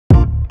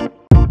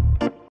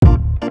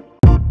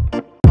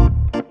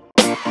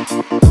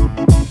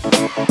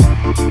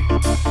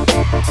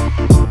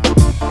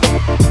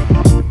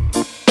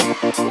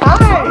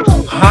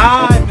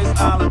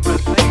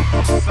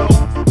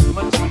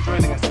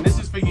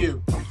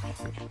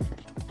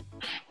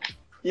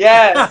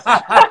Yes.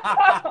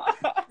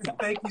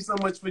 Thank you so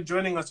much for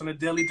joining us on the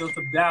Daily Dose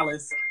of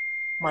Dallas.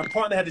 My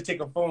partner had to take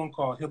a phone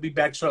call. He'll be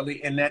back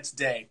shortly, and that's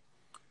Day.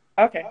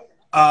 Okay.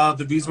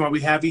 The reason why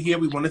we have you here,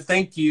 we want to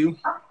thank you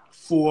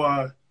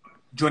for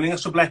joining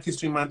us for Black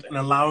History Month and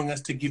allowing us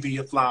to give you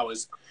your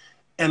flowers.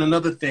 And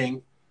another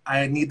thing,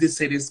 I need to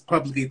say this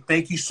publicly.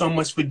 Thank you so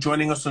much for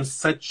joining us on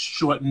such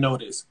short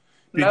notice.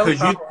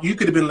 Because you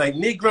could have been like,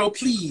 Negro,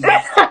 please.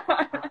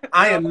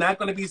 I am not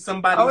going to be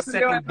somebody's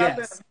second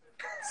guest.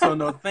 So,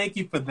 no, thank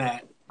you for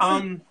that.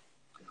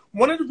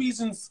 One of the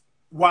reasons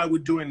why we're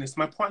doing this,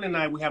 my partner and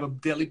I, we have a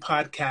daily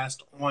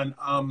podcast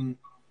on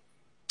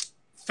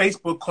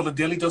Facebook called The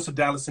Daily Dose of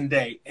Dallas and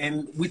Day.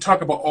 And we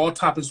talk about all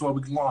topics all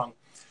week long.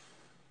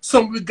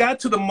 So when we got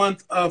to the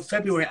month of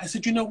February, I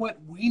said, you know what?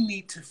 We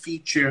need to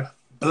feature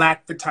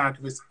Black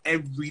photographers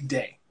every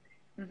day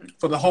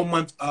for the whole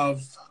month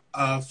of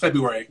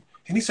February.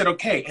 And he said,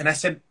 okay. And I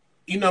said,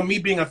 you know, me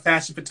being a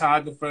fashion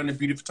photographer and a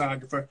beauty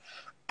photographer,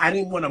 I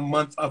didn't want a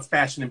month of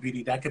fashion and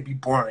beauty. That could be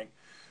boring.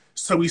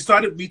 So we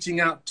started reaching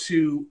out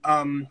to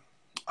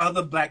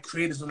other Black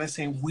creators, and they're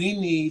saying we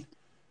need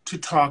to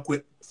talk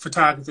with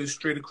photographers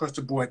straight across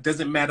the board.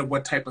 Doesn't matter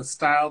what type of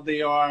style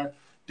they are,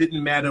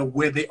 didn't matter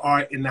where they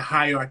are in the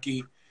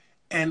hierarchy.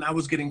 And I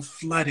was getting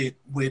flooded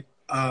with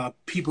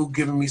people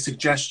giving me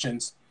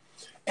suggestions.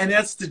 And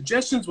as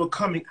suggestions were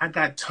coming, I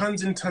got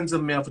tons and tons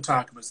of male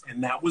photographers,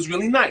 and that was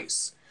really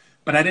nice.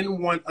 But I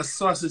didn't want a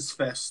sausage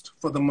fest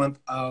for the month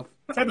of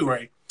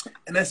February.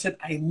 And I said,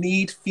 I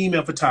need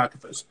female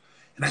photographers.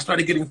 And I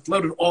started getting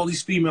flooded with all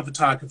these female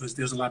photographers.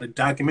 There's a lot of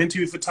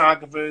documentary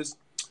photographers.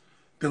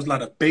 There was a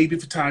lot of baby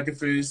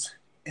photographers.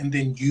 And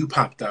then you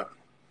popped up.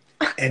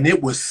 And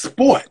it was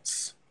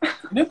sports.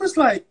 And it was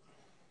like,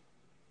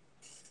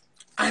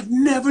 I've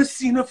never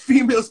seen a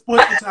female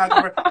sports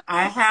photographer.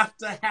 I have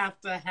to have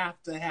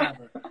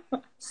her.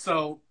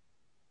 So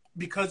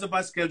because of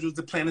our schedules,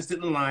 the planets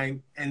didn't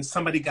align, and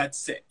somebody got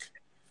sick.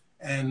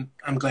 And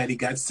I'm glad he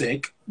got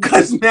sick,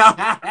 because now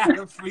I have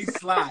a free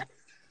slot.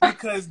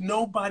 Because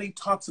nobody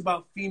talks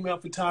about female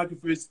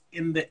photographers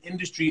in the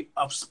industry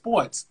of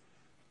sports.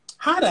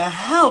 How the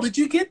hell did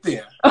you get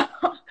there?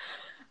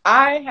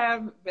 I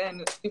have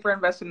been super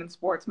invested in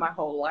sports my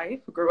whole life.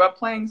 Grew up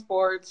playing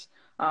sports.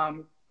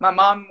 My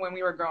mom, when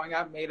we were growing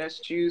up, made us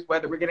choose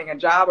whether we're getting a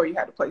job or you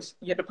had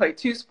to play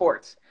two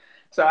sports.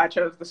 So I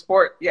chose the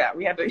sport. Yeah,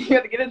 you had to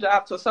get a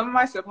job. So some of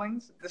my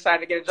siblings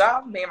decided to get a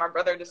job. Me and my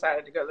brother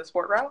decided to go the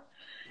sport route.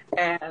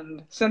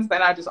 And since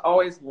then, I just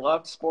always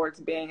loved sports,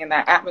 being in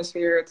that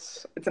atmosphere.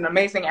 It's an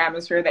amazing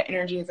atmosphere. The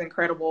energy is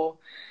incredible.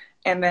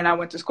 And then I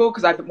went to school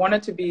because I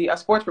wanted to be a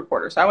sports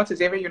reporter. So I went to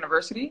Xavier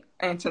University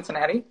in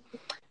Cincinnati.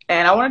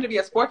 And I wanted to be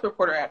a sports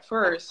reporter at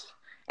first.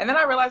 And then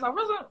I realized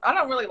I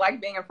don't really like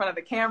being in front of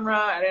the camera.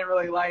 I didn't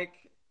really like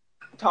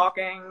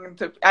talking.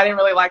 I didn't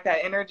really like that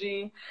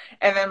energy.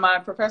 And then my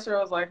professor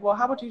was like, well,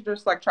 how about you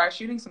just like try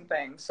shooting some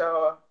things?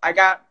 So I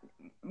got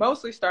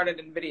mostly started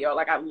in video.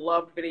 Like I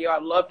loved video. I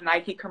loved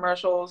Nike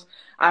commercials.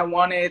 I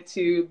wanted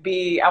to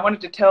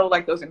tell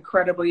like those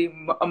incredibly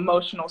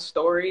emotional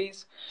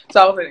stories.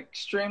 So I was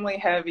extremely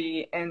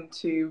heavy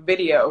into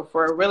video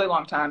for a really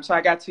long time. So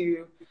I got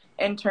to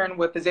intern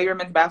with the Xavier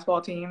men's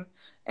basketball team.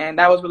 And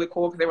that was really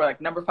cool because they were like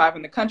number 5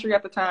 in the country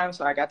at the time.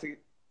 So I got to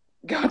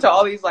go to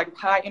all these like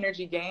high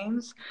energy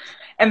games.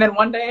 And then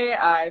one day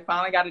I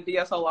finally got a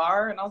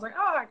DSLR and I was like,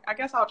 oh, I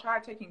guess I'll try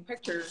taking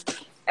pictures.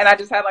 And I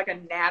just had like a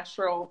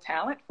natural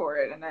talent for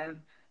it. And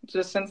then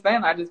just since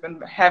then, I've just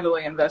been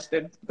heavily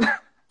invested.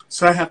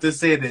 So I have to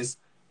say this.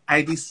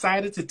 I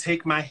decided to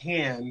take my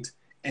hand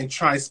and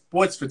try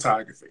sports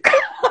photography.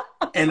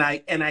 and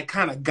I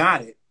kind of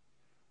got it.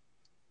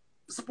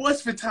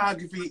 Sports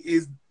photography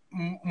is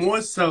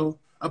more so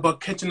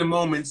about catching the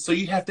moments, so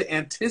you have to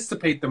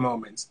anticipate the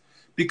moments.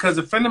 Because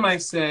a friend of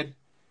mine said,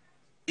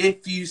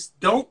 if you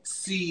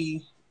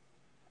see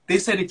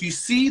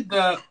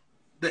the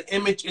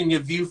image in your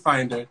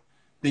viewfinder,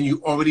 then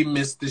you already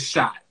missed the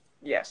shot.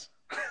 Yes.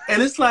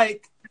 And it's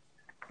like,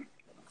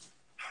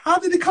 how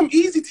did it come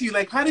easy to you?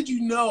 Like, how did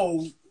you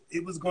know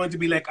it was going to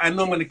be like, I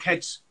know I'm going to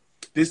catch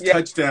this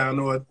touchdown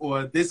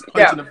or this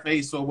punch in the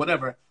face or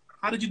whatever?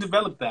 How did you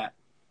develop that?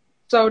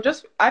 So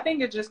I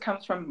think it just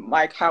comes from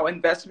like how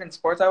invested in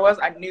sports I was.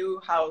 I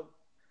knew how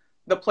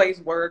the plays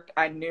worked.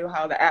 I knew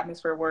how the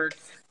atmosphere worked.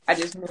 I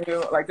just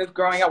knew, like, just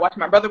growing up, watching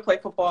my brother play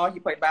football, he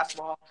played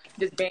basketball,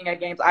 just being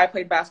at games. I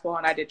played basketball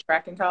and I did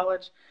track in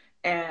college.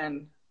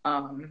 And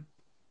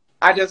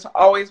I just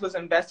always was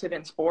invested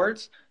in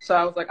sports. So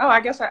I was like, oh, I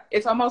guess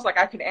it's almost like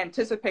I could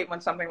anticipate when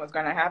something was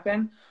going to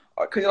happen.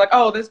 Because you're like,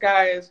 oh, this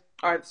guy is,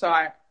 all right, so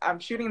I'm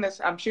shooting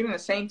the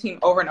same team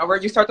over and over.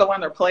 You start to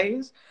learn their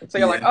plays. So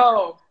you're like,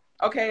 oh,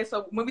 okay,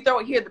 so when we throw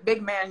it here, the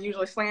big man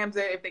usually slams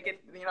it. If they get,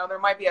 there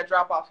might be a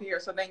drop off here.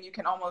 So then you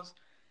can almost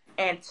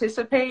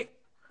anticipate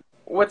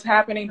what's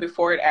happening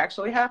before it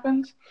actually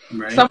happens.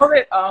 Right. Some of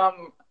it, I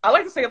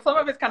like to say some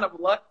of it's kind of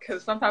luck,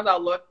 because sometimes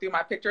I'll look through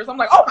my pictures. I'm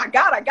like, oh my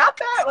God, I got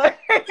that.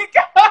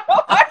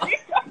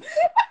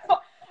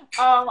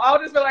 I'll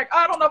just be like, oh,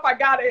 I don't know if I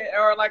got it,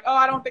 or like, oh,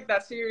 I don't think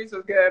that series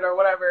was good, or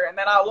whatever. And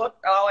then I'll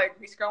like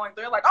be scrolling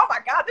through, like, oh my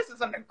god, this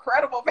is an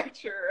incredible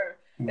picture.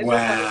 It's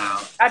wow.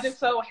 Just like, I just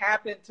so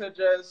happened to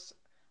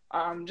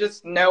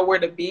just know where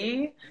to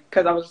be,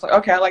 because I was just like,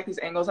 okay, I like these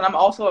angles, and I'm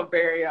also a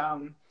very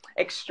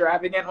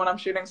extravagant when I'm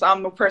shooting. So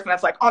I'm the person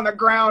that's like on the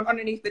ground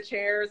underneath the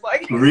chairs,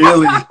 like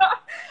really.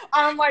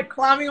 I'm like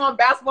climbing on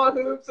basketball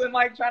hoops and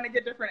like trying to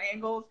get different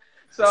angles.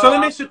 So let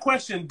me ask you a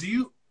question. Do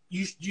you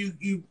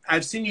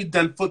I've seen you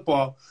done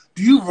football.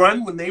 Do you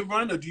run when they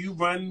run, or do you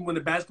run when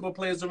the basketball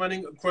players are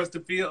running across the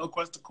field,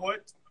 across the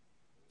court?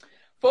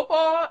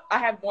 Football, I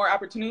have more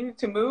opportunity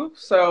to move.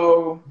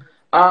 So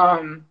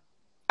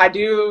I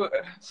do.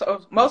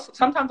 So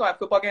sometimes when I have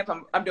football games,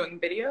 I'm doing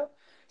video.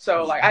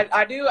 So like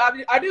I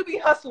do be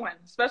hustling,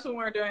 especially when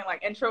we're doing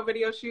like intro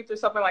video shoots or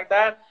something like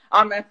that.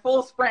 I'm in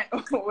full sprint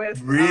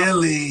with.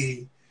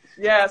 Really?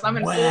 Yes, I'm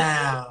in full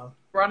sprint,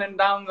 running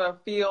down the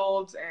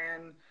fields,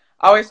 and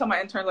I always tell my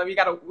interns, like,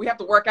 we have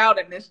to work out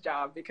in this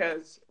job,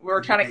 because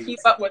we're trying to keep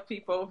up with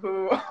people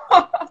who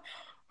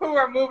who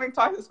are moving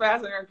twice as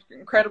fast and are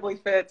incredibly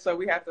fit. So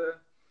we have to.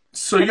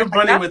 So you're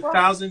running with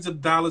thousands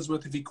of dollars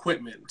worth of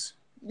equipment.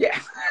 Yeah.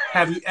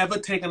 Have you ever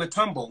taken a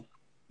tumble?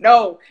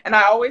 No, and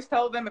I always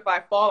tell them, if I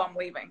fall, I'm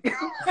leaving. If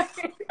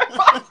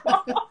I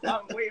fall,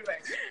 I'm leaving.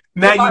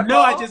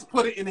 Now I just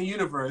put it in the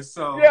universe,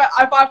 so yeah.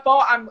 If I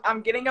fall,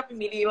 I'm getting up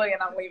immediately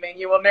and I'm leaving.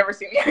 You will never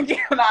see me again.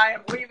 I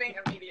am leaving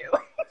immediately.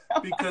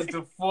 Because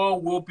the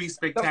fall will be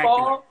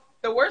spectacular.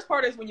 The worst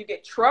part is when you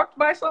get trucked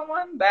by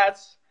someone.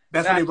 That's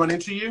when they run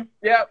into you.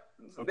 Yep.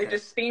 Okay. They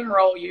just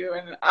steamroll you,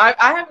 and I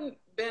haven't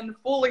been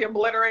fully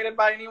obliterated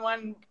by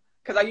anyone,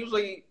 because I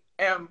usually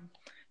am.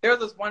 There was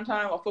this one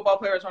time a football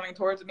player was running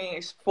towards me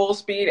full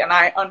speed, and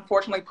I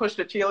unfortunately pushed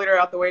a cheerleader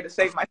out the way to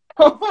save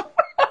myself.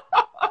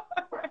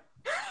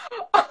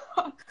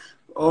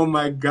 Oh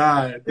my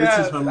God, this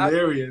is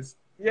hilarious.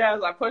 Yes,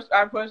 I pushed,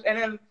 and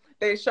then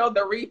they showed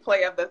the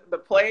replay of the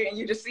play, and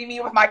you just see me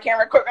with my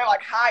camera equipment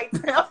like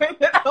hightailing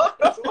it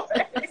out of the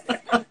way.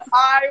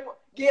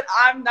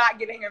 I'm not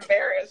getting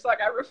embarrassed. Like,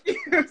 I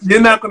refuse.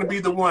 You're not going to be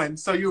the one.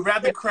 So you'd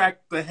rather crack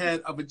the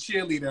head of a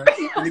cheerleader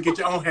than to get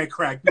your own head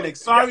cracked. Be like,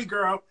 sorry,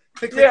 girl.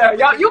 Yeah,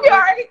 you'll be all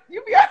right.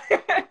 You'll be all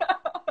right.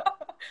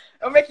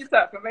 It'll make you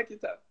tough.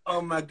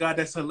 Oh my God,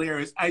 that's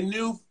hilarious. I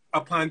knew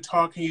upon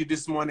talking to you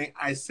this morning,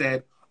 I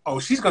said, oh,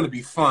 she's going to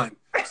be fun.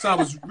 So I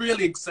was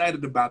really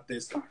excited about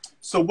this.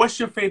 So what's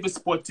your favorite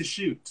sport to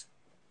shoot?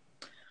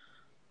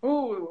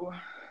 Ooh,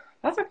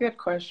 that's a good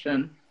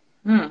question.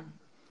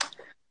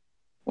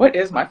 What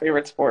is my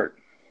favorite sport?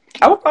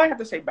 I would probably have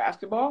to say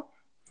basketball.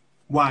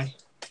 Why?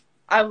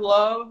 I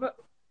love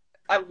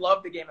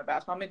the game of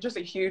basketball. I'm just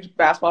a huge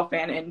basketball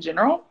fan in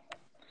general.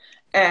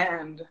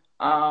 And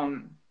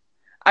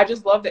I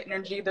just love the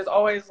energy. There's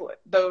always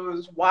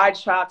those wide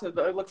shots of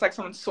it looks like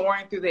someone's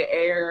soaring through the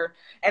air.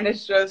 And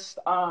it's just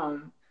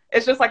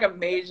like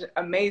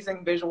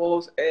amazing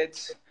visuals.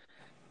 It's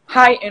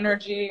high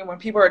energy. When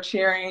people are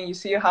cheering, you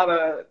see how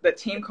the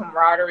team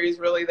camaraderie is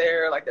really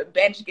there. Like, the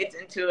bench gets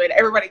into it.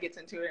 Everybody gets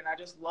into it. And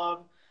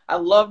I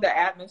love the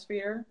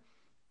atmosphere.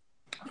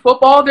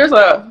 Football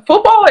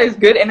is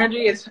good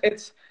energy.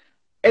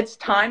 It's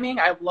timing.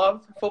 I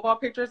love football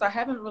pictures. I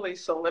haven't really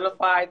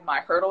solidified my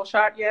hurdle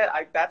shot yet.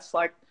 That's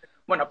like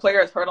when a player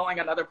is hurdling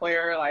another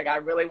player, like, I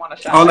really want a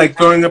shot. Oh, like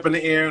throwing up in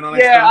the air and all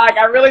that stuff? Yeah, like,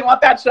 I really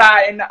want that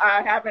shot, and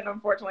I haven't,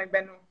 unfortunately,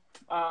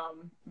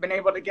 been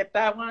able to get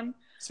that one.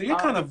 So you're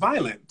kind of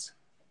violent.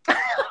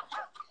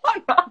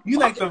 You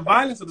like the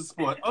violence of the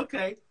sport.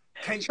 Okay.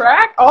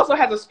 Track also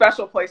has a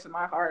special place in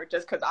my heart,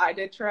 just because I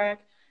did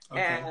track.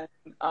 Okay. And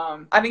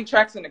I think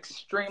track's an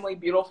extremely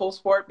beautiful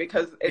sport,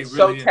 because it's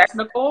really so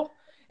technical.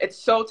 It's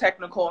so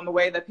technical in the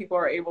way that people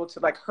are able to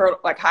like hurdle,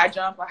 like high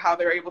jump, like how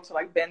they're able to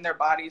like bend their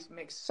bodies,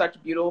 make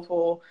such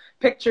beautiful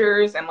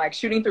pictures, and like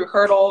shooting through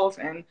hurdles,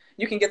 and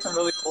you can get some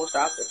really cool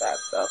shots with that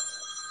stuff.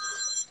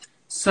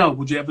 So,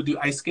 would you ever do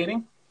ice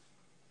skating?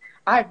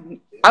 I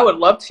would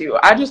love to.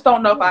 I just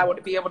don't know if I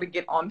would be able to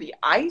get on the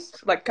ice,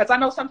 like, because I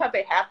know sometimes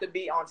they have to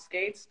be on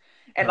skates.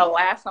 And the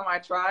last time I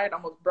tried, I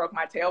almost broke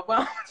my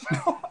tailbone.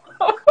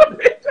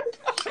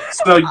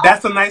 So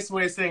that's a nice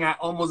way of saying I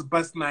almost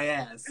bust my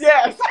ass.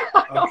 Yes.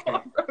 Okay.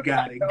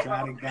 Got it.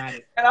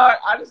 And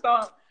I just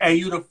don't. And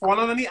you'd have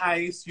fallen on the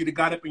ice, you'd have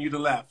got up and you'd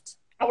have left.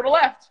 I would have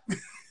left.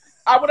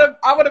 I would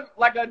have,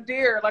 like a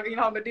deer, like, you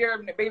know, the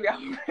deer baby.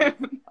 I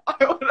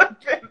would have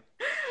been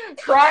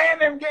crying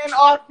and getting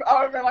off. I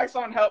would have been like,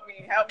 someone help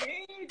me,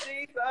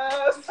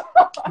 Jesus.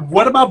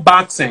 What about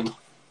boxing?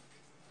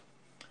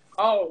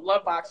 Oh,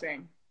 love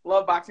boxing.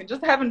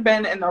 Just haven't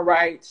been in the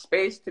right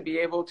space to be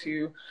able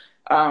to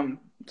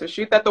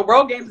shoot that. The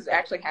World Games is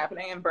actually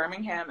happening in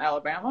Birmingham,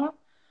 Alabama.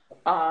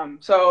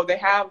 So they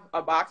have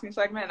a boxing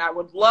segment, and I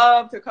would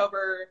love to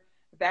cover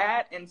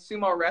that. And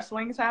sumo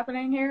wrestling is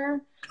happening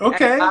here.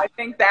 Okay. And I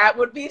think that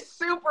would be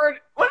super.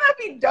 Wouldn't that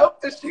be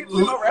dope to shoot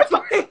sumo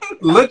wrestling?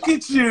 Look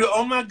at you.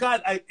 Oh my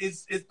God.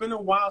 It's been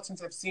a while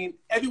since I've seen.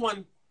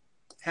 Everyone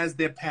has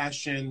their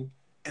passion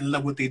and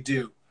love what they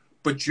do.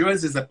 but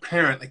yours is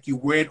apparent. Like you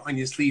wear it on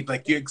your sleeve.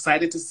 Like you're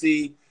excited to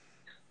see.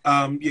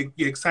 You're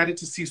excited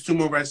to see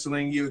sumo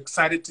wrestling. You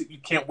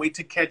can't wait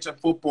to catch a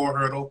football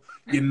hurdle.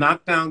 You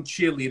knock down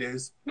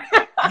cheerleaders.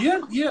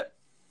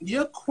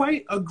 You're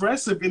quite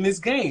aggressive in this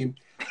game.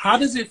 How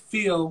does it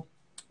feel?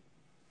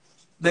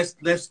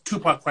 That's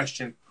two-part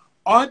question.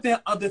 Are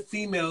there other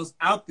females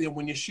out there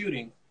when you're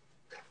shooting?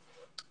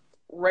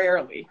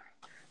 Rarely.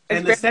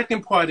 And the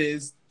second part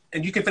is,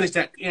 and you can finish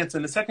that answer.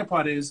 And the second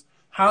part is,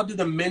 how do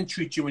the men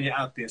treat you when you're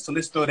out there? So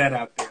let's throw that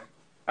out there.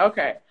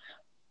 Okay.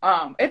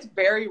 It's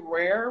very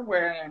rare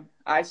when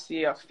I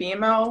see a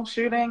female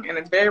shooting, and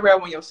it's very rare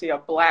when you'll see a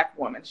Black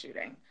woman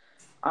shooting.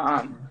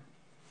 I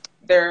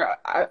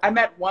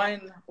met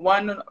one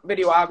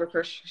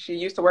videographer. She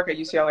used to work at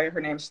UCLA.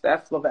 Her name's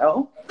Steph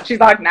Lavelle. She's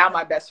like now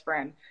my best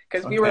friend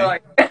because we were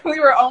like we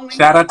were only.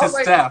 Shout out to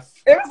Steph.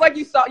 It was like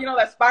you saw,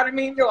 that spider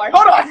meme. You're like,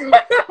 hold on.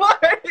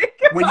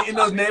 Like, when you're in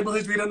those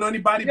neighborhoods, we don't know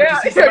anybody, but you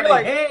see somebody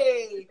like,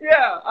 hey,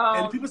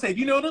 and people say,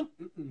 you know them?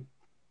 Mm-mm.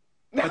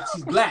 But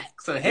she's Black,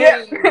 so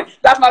hey,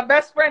 that's my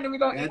best friend, and we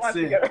don't eat lunch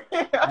together.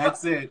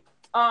 That's it.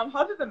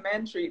 How did the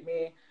men treat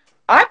me?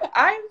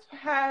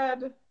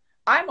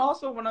 I'm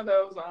also one of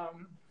those,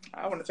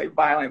 I wouldn't say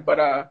violent,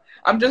 but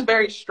I'm just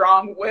very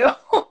strong-willed.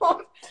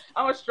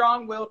 I'm a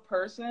strong-willed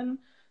person,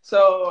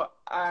 so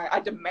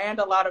I demand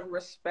a lot of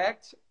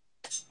respect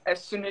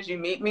as soon as you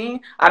meet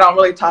me. I don't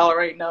really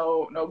tolerate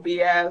no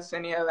BS,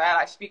 any of that.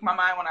 I speak my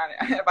mind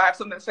if I have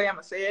something to say, I'm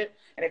going to say it,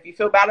 and if you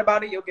feel bad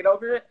about it, you'll get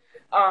over it.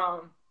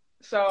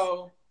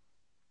 So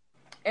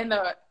in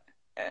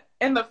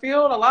the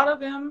field, a lot of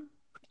them,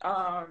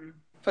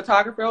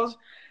 photographers,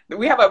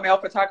 we have a male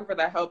photographer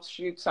that helps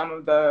shoot some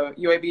of the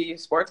UAB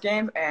sports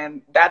games,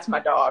 and that's my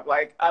dog.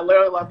 Like, I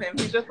literally love him.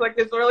 He's just like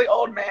this really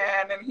old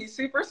man, and he's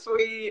super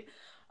sweet.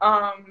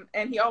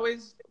 And he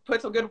always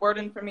puts a good word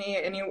in for me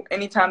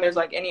anytime there's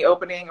like any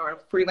opening or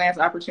freelance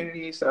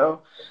opportunity.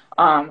 So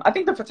I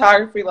think the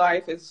photography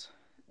life it's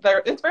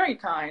very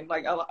kind.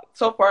 Like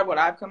so far what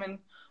I've come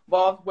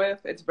involved with,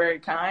 it's very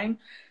kind.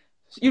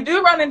 You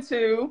do run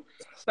into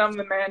some of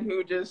the men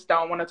who just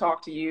don't want to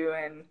talk to you,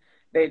 and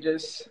they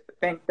just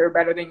think they're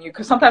better than you.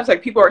 Because sometimes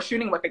like people are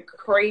shooting with the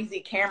crazy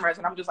cameras,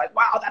 and I'm just like,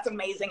 wow, that's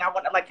amazing.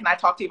 Can I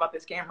talk to you about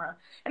this camera?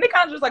 And they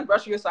kind of just like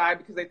brush you aside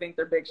because they think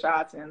they're big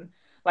shots and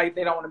like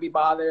they don't want to be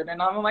bothered.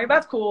 And I'm like,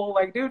 that's cool.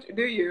 Like, do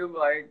you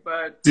like?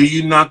 But do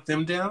you knock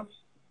them down?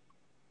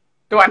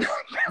 Do I knock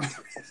them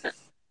down?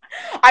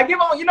 I give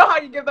them, you know how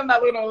you give them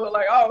that little,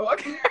 like, oh,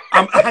 okay.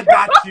 I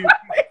got you.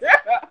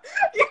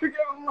 You give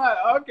them like,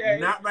 okay.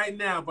 Not right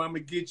now, but I'm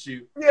going to get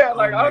you. Yeah,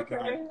 like,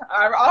 okay.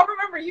 I'll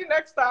remember you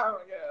next time,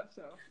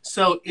 yeah.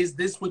 So is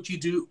this what you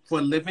do for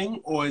a living,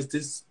 or is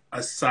this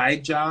a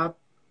side job?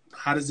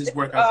 How does this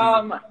work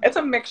out for you? It's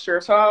a mixture.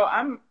 So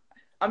I'm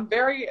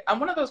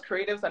one of those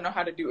creatives that know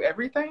how to do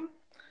everything.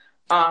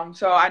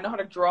 So I know how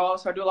to draw,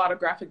 so I do a lot of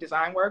graphic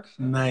design work.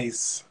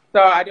 Nice.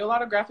 So I do a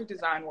lot of graphic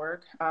design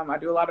work. I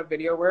do a lot of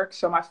video work.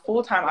 So my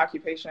full-time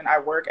occupation, I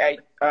work at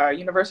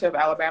University of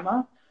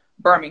Alabama,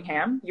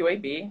 Birmingham,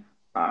 UAB,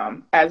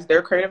 as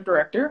their creative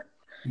director.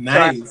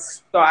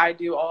 Nice. So I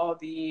do all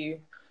the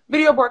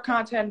video board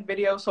content,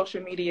 video,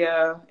 social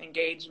media,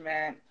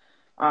 engagement,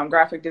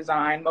 graphic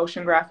design,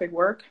 motion graphic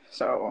work.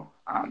 So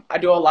I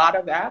do a lot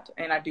of that,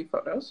 and I do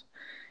photos.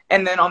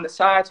 And then on the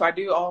side, so I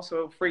do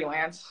also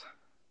freelance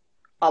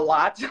a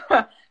lot.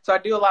 So I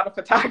do a lot of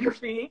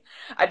photography.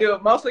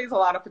 Mostly it's a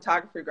lot of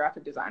photography,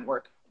 graphic design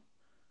work.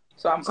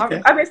 So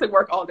I basically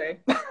work all day.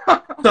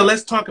 So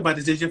let's talk about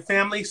this. Is your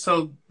family,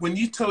 so when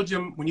you told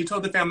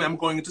the family I'm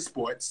going into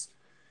sports,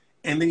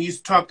 and then you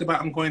talked about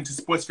I'm going into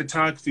sports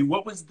photography,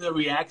 what was the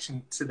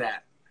reaction to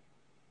that?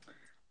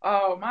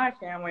 Oh, my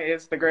family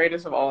is the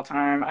greatest of all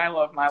time. I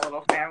love my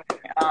little family.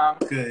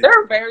 Good.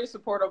 They're very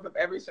supportive of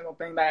every single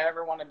thing that I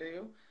ever want to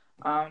do.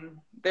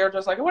 They're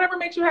just like, whatever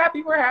makes you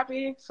happy, we're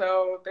happy.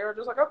 So they were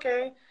just like,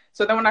 okay.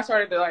 So then when I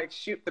started to like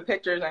shoot the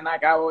pictures, and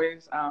like I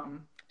always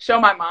show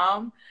my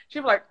mom,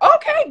 she'd be like,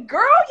 okay,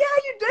 girl, yeah,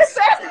 you did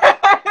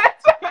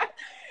that.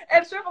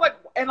 And she was like,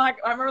 and like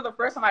I remember the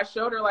first time I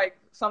showed her like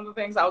some of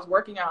the things I was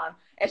working on,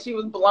 and she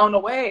was blown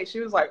away. She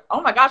was like,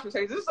 oh my gosh,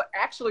 Mercedes, this is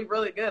actually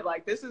really good.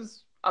 Like, this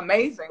is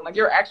amazing. Like,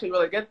 you're actually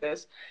really good at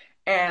this.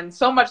 And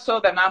so much so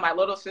that now my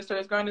little sister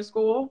is going to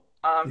school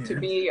to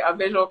be a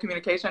visual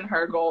communication.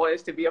 Her goal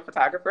is to be a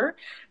photographer.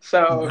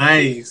 So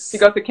nice. She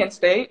goes to Kent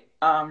State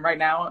right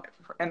now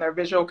in their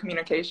visual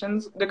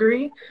communications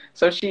degree.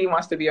 So she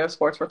wants to be a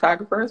sports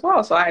photographer as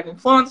well. So I have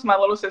influenced my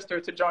little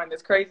sister to join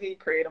this crazy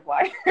creative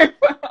life.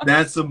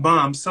 That's a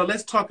bomb. So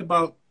let's talk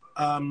about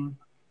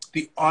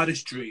the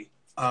artistry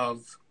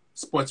of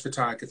sports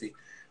photography.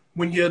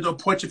 When you're a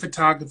portrait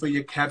photographer,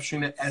 you're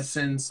capturing the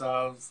essence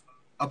of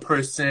a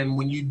person.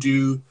 When you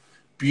do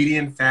beauty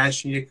and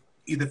fashion, you're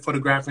either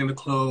photographing the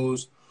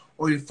clothes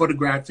or you're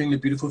photographing the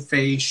beautiful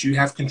face. You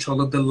have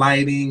control of the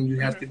lighting.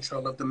 You have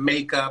control of the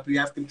makeup. You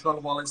have control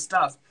of all this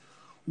stuff.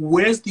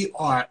 Where's the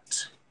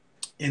art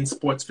in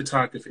sports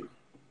photography?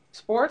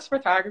 Sports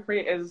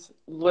photography is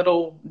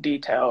little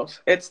details.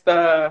 It's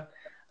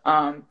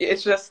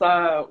just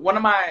one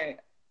of my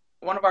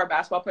one of our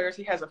basketball players,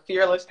 he has a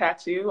Fearless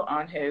tattoo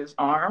on his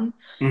arm.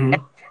 Mm-hmm. And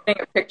I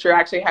think a picture, I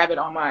actually have it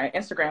on my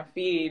Instagram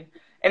feed.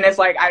 And it's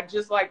like, I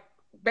just like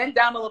bent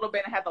down a little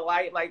bit and had the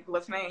light like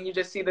listening, and you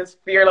just see this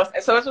Fearless.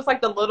 So it's just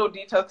like the little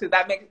details too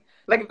that makes,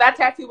 like if that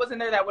tattoo wasn't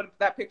there,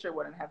 that picture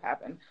wouldn't have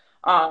happened.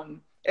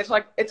 It's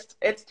like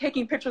it's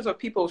taking pictures of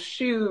people's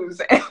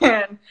shoes,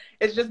 and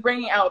it's just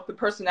bringing out the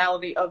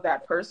personality of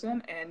that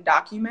person and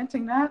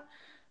documenting that.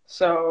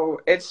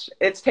 So it's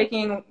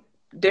taking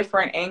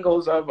different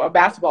angles of a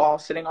basketball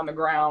sitting on the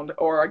ground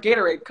or a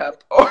Gatorade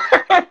cup,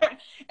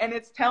 and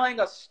it's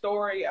telling a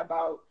story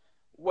about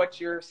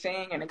what you're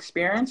seeing and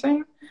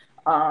experiencing.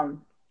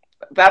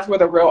 That's where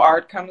the real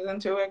art comes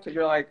into it, because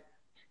you're like,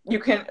 you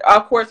can,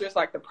 of course, there's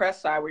like the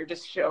press side where you're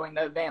just showing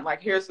the event,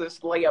 like here's this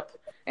layup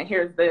and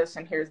here's this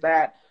and here's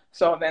that.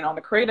 So then on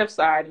the creative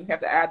side, you have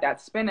to add that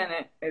spin in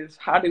it, is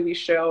how do we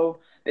show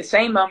the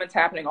same moments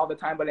happening all the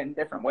time, but in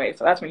different ways.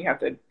 So that's when you have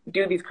to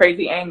do these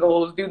crazy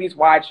angles, do these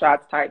wide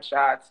shots, tight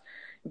shots,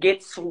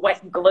 get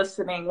sweat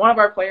glistening. One of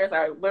our players,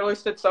 I literally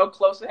stood so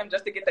close to him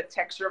just to get the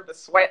texture of the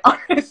sweat on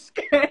his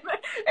skin.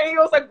 And he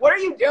was like, what are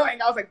you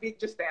doing? I was like, Beak,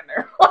 just stand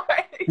there.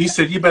 He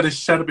said, you better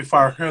shut up before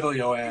I hurdle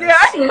your ass.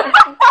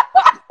 Yeah.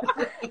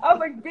 I was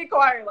like, be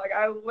quiet. Like,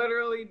 I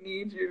literally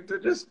need you to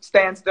just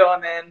stand still.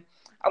 And then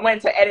I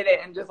went to edit it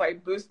and just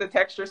like boost the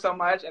texture so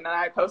much. And then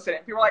I posted it.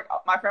 And people were like,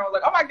 my friend was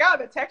like, oh my God,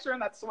 the texture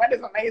and that sweat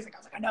is amazing. I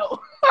was like, I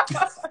know.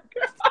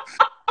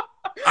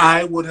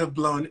 I would have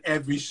blown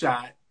every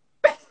shot.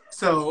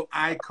 So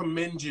I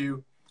commend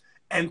you.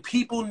 And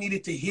people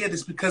needed to hear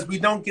this because we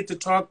don't get to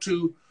talk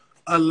to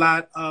a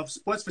lot of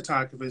sports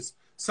photographers.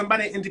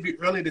 Somebody I interviewed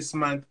earlier this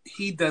month,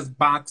 he does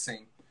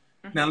boxing.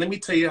 Mm-hmm. Now, let me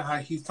tell you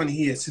how funny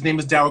he is. His name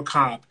is Darryl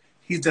Cobb.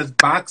 He does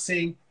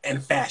boxing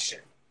and fashion.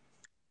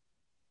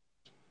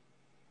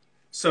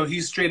 So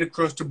he's straight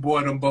across the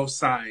board on both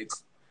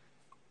sides.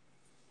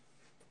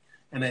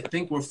 And I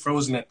think we're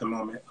frozen at the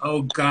moment.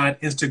 Oh, God,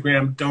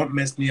 Instagram, don't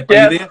mess me up.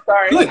 Are you there?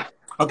 Sorry. Good.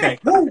 Okay.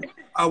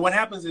 What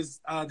happens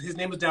is his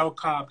name is Darryl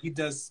Cobb. He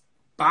does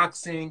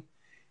boxing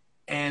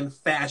and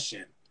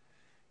fashion.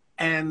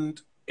 And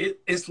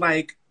it's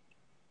like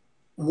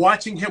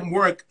watching him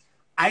work,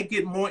 I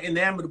get more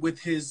enamored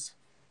with his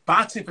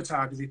boxing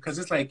photography because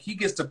it's like he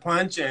gets the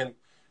punch and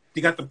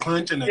you got the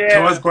punch and the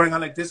jaw's going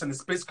out like this and the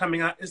spit's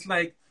coming out. It's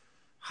like,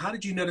 how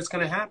did you know that's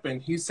going to happen?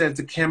 He says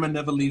the camera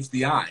never leaves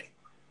the eye.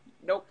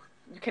 Nope.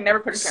 You can never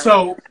put a camera.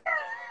 So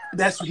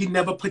that's what he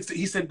never puts.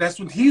 He said that's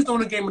when he's doing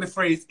the game of the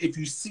phrase, if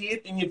you see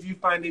it and if you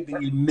find it,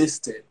 then you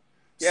missed it.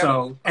 Yep.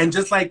 So, and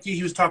just like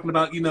he was talking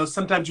about,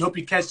 sometimes you hope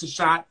you catch the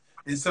shot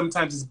and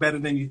sometimes it's better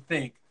than you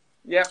think.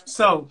 Yeah.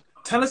 So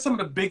tell us some of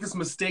the biggest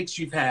mistakes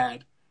you've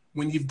had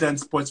when you've done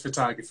sports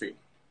photography.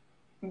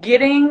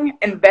 Getting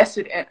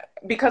invested in,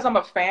 because I'm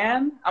a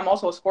fan, I'm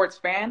also a sports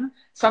fan.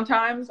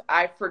 Sometimes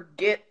I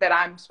forget that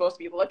I'm supposed to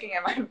be looking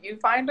at my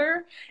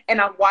viewfinder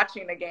and I'm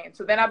watching the game.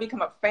 So then I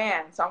become a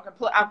fan. So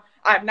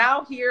I'm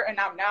now here and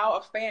I'm now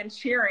a fan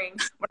cheering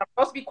when I'm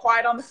supposed to be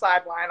quiet on the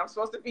sideline. I'm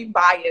supposed to be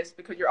biased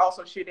because you're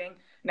also shooting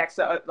next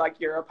to like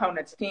your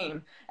opponent's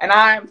team. And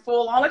I'm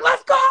full on like,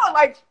 let's go,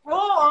 like full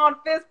on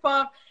fist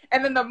pump.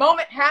 And then the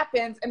moment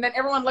happens, and then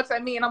everyone looks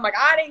at me, and I'm like,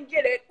 I didn't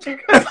get it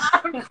because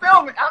I'm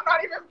filming. I'm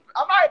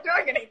not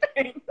doing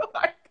anything.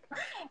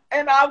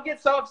 And I'll get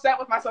so upset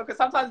with myself because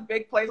sometimes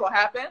big plays will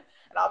happen,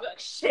 and I'll be like,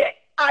 shit,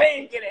 I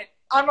didn't get it.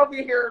 I'm over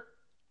here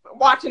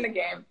watching the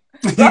game.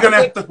 You're going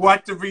to have to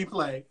watch the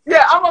replay.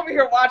 Yeah, I'm over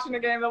here watching the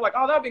game. They're like,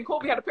 oh, that'd been cool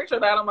if we had a picture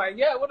of that. I'm like,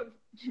 yeah, it would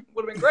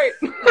have been great.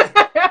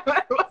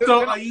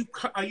 So are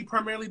you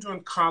primarily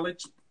doing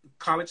college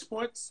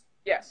sports?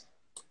 Yes.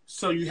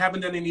 So you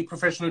haven't done any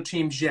professional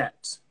teams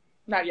yet?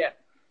 Not yet.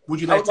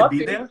 Would you like to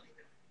be there?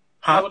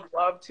 Huh? I would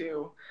love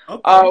to.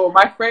 Okay. Oh,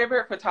 my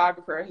favorite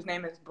photographer, his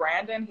name is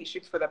Brandon. He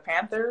shoots for the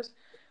Panthers.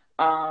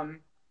 And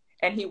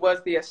he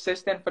was the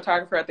assistant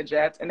photographer at the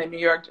Jets. And in New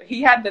York,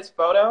 he had this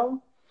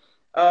photo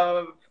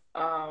of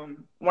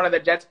one of the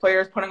Jets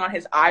players putting on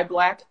his eye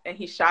black, and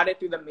he shot it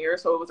through the mirror,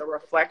 so it was a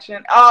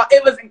reflection. Oh,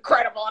 it was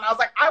incredible. And I was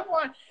like, I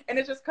want. And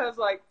it's just because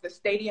like the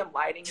stadium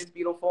lighting is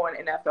beautiful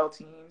in NFL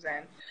teams,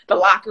 and the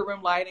locker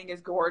room lighting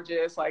is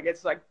gorgeous. Like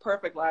it's like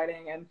perfect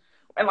lighting, and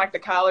like the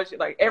college,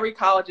 like every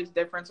college is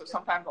different, so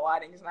sometimes the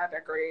lighting is not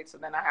that great. So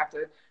then I have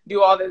to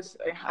do all this.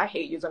 I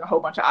hate using a whole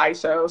bunch of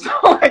ISO, so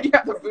like you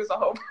have to boost a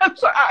whole bunch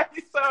of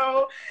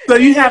ISO. So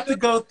you have to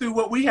go through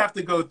what we have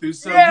to go through.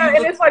 So yeah,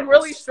 and it's like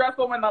really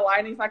stressful when the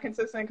lighting's not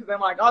consistent, because then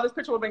like, oh, this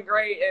picture would have been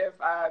great if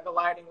the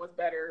lighting was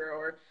better.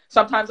 Or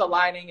sometimes the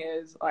lighting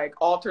is like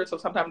altered, so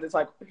sometimes it's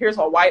like, here's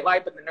a white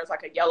light, but then there's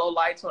like a yellow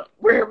light, so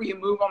wherever you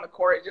move on the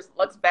court, it just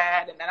looks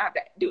bad, and then I have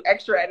to do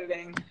extra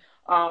editing.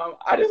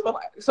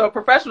 So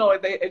professional,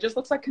 it just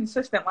looks like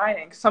consistent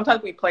lighting.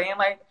 Sometimes we play in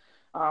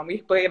we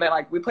played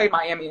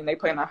Miami, and they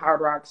play in the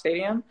Hard Rock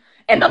Stadium,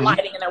 and the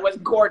lighting in there was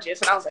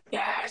gorgeous, and I was like,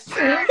 yes.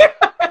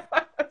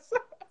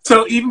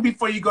 So even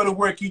before you go to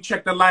work, you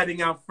check the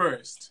lighting out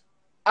first.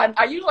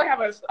 I usually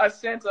have a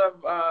sense of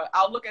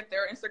I'll look at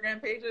their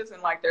Instagram pages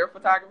and like their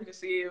photography to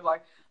see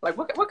like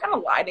what kind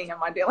of lighting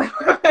am I dealing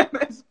with in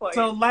this place.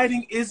 So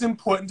lighting is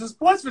important to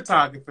sports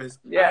photographers.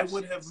 Yes. I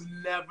would have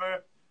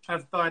never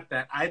have thought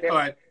that. I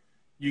thought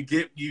you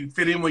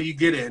fit in where you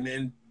get in,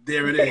 and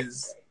there it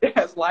is.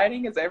 Yes,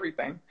 lighting is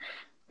everything.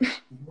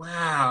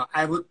 Wow.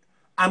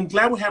 I'm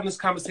glad we're having this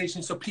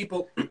conversation so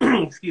people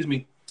excuse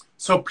me,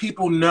 so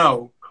people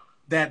know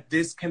that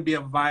this can be a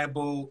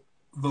viable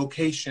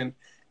vocation,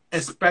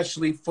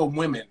 especially for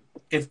women.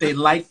 If they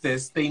like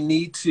this, they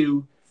need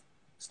to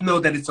know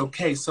that it's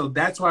okay. So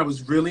that's why it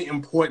was really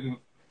important.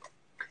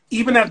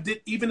 Even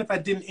if I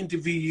didn't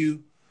interview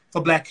you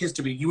for Black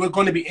History, you were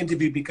going to be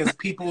interviewed because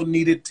people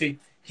needed to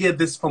hear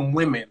this from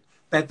women,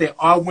 that there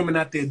are women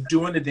out there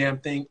doing the damn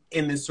thing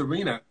in this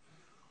arena.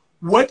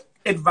 What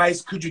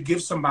advice could you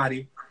give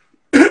somebody,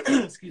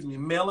 excuse me,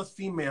 male or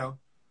female,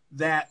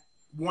 that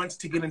wants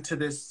to get into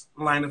this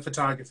line of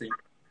photography?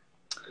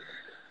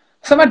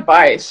 Some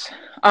advice.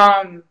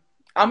 I'm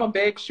a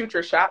big shoot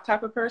your shot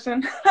type of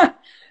person.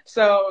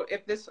 So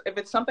if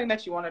it's something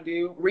that you want to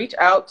do, reach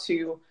out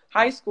to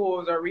high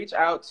schools or reach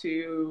out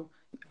to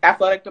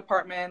athletic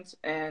departments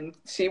and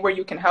see where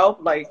you can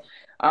help. Like,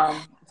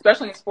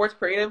 especially in sports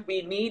creative,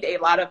 we need a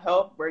lot of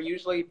help. We're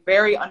usually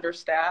very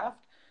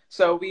understaffed.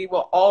 So we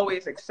will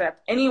always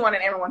accept anyone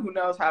and everyone who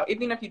knows how,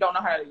 even if you don't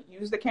know how to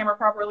use the camera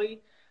properly.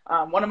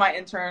 One of my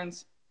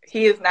interns,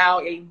 he is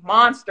now a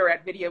monster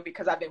at video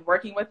because I've been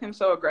working with him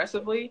so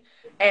aggressively.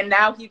 And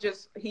now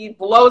he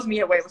blows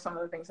me away with some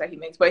of the things that he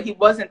makes. But he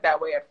wasn't that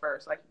way at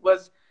first. Like, he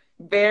was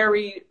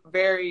very,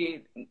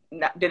 very,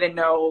 didn't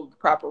know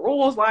proper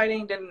rules,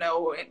 lighting, didn't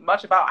know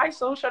much about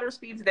ISO, shutter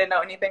speeds, didn't know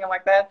anything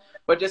like that,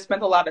 but just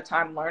spent a lot of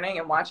time learning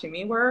and watching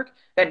me work,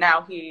 that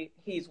now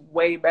he's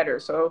way better.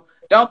 So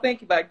don't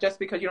think like just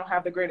because you don't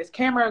have the greatest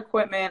camera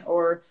equipment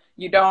or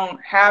you don't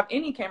have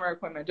any camera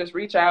equipment, just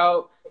reach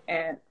out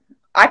and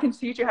I can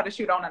teach you how to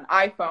shoot on an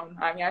iPhone.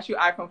 I mean, I shoot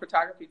iPhone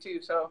photography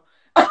too. So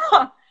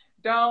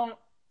don't,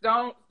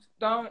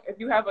 if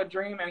you have a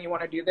dream and you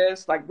want to do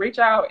this, like reach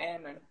out.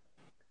 And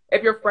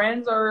if your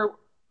friends are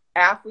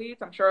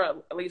athletes, I'm sure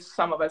at least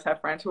some of us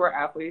have friends who are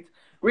athletes,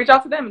 reach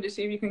out to them and just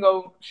see if you can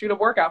go shoot a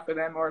workout for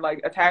them or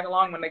like a tag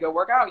along when they go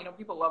work out. You know,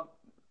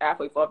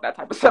 athletes love that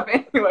type of stuff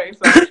anyway.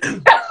 So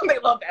they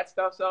love that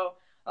stuff. So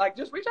like,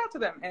 just reach out to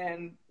them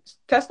and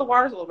test the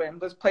waters a little bit and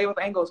just play with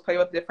angles, play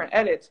with different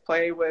edits,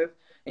 play with,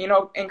 you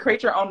know, and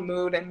create your own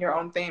mood and your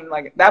own theme.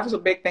 Like, that was a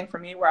big thing for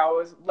me where I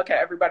always look at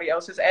everybody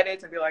else's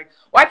edits and be like,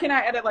 why can't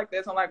I edit like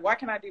this? I'm like, why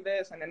can't I do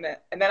this? And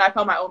then I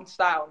found my own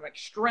style. I'm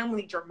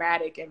extremely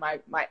dramatic in my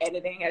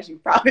editing, as you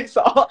probably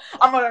saw.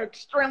 I'm an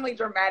extremely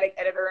dramatic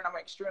editor and I'm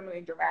an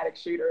extremely dramatic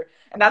shooter.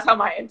 And that's how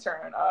my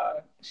intern,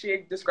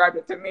 she described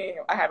it to me.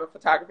 I have a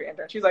photography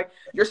intern. She's like,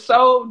 you're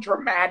so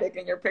dramatic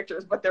in your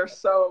pictures, but they're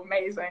so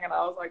amazing. And I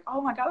was like, oh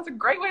my God, that's a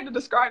great way to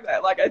describe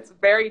that. Like, it's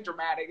very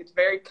dramatic. It's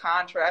very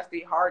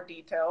contrasty, hard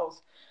details.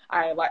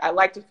 I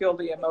like to feel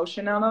the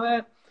emotion out of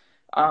it.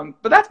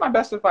 But that's my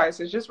best advice,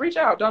 is just reach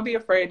out. Don't be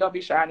afraid. Don't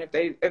be shy. And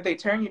if they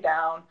turn you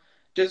down,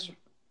 just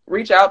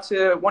reach out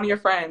to one of your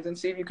friends and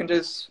see if you can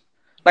just,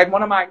 like,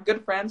 one of my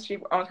good friends, she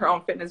owns her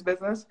own fitness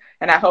business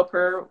and I help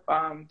her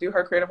do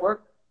her creative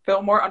work.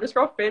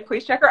 Fillmore_fit.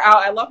 Please check her out.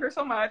 I love her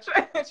so much.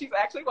 She's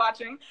actually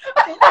watching.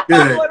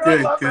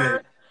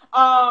 Good.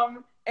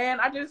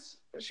 And I just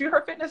shoot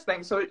her fitness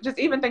thing. So just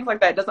even things like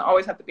that. It doesn't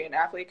always have to be an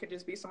athlete. It could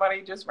just be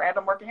somebody just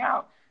random working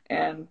out.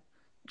 And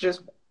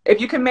just, if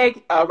you can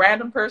make a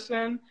random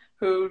person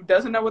who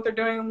doesn't know what they're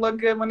doing look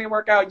good when they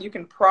work out, you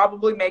can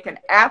probably make an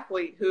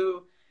athlete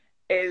who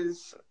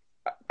is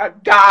a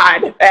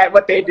god at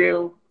what they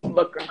do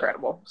look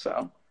incredible.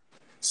 So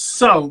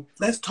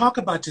let's talk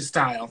about your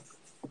style.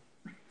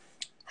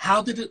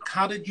 How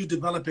did you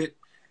develop it,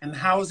 and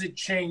how has it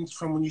changed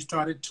from when you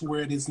started to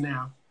where it is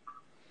now?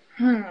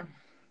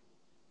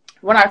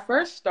 When I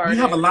first started,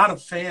 you have a lot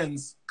of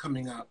fans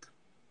coming up.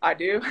 I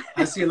do.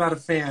 I see a lot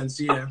of fans.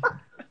 Yeah.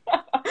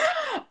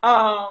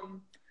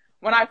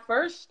 When I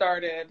first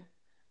started,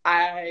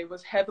 I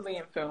was heavily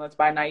influenced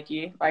by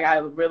Nike. Like, I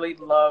really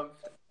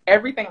loved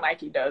everything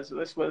Nike does.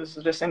 This was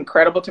just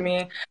incredible to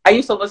me. I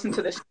used to listen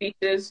to the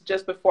speeches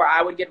just before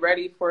I would get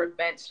ready for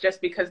events, just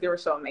because they were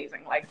so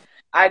amazing. Like,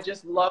 I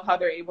just love how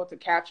they're able to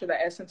capture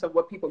the essence of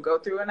what people go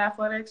through in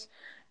athletics,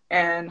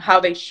 and how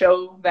they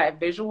show that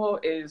visual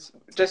is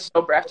just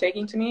so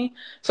breathtaking to me.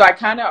 So I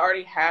kind of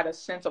already had a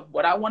sense of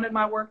what I wanted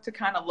my work to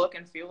kind of look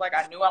and feel like.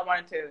 I knew I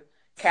wanted to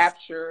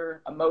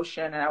capture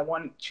emotion, and I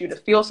want you to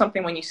feel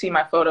something when you see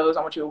my photos.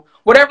 I want you,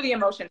 whatever the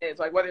emotion is,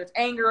 like whether it's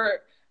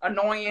anger,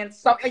 annoyance,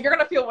 something, you're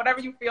going to feel whatever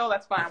you feel,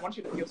 that's fine. I want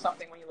you to feel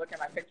something when you look at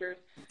my pictures.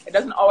 It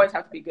doesn't always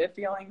have to be good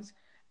feelings.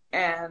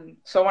 And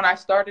so when I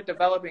started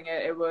developing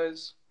it,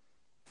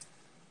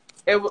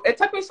 it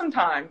took me some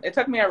time. It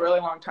took me a really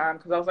long time,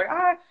 because I was like,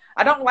 I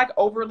don't like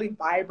overly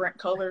vibrant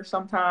colors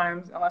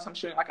sometimes, unless I'm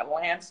shooting like a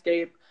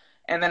landscape.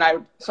 And then I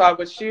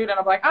would shoot and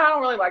I'm like, I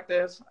don't really like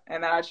this.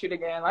 And then I'd shoot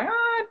again, like,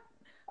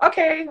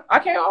 okay,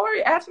 I'll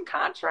already add some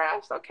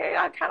contrast. Okay,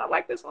 I kind of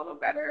like this a little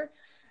better.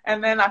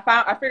 And then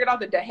I figured out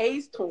the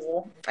dehaze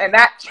tool, and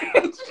that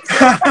changed.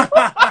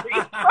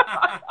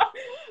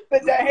 The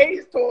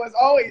dehaze tool is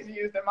always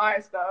used in my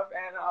stuff,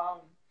 and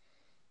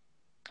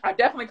I've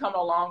definitely come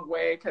a long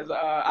way because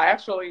I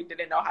actually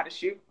didn't know how to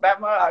shoot that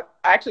much.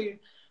 I actually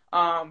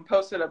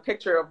posted a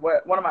picture of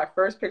one of my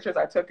first pictures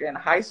I took in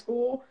high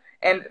school,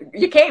 and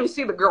you can't even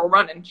see the girl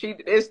running. She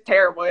is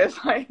terrible.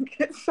 It's like,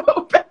 it's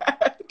so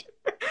bad.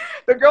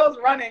 The girl's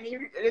running.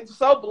 It's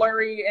so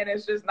blurry, and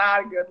it's just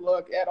not a good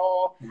look at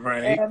all.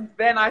 Right. And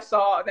then I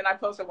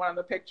posted one of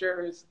the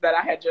pictures that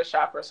I had just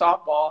shot for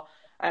softball,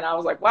 and I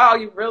was like, wow,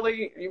 you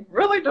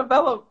really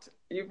developed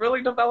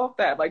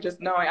that. Like,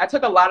 just knowing. I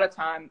took a lot of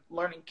time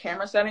learning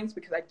camera settings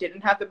because I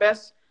didn't have the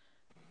best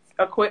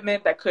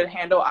equipment that could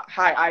handle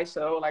high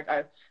ISO. Like,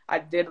 I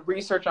did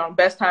research on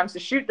best times to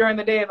shoot during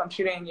the day. If I'm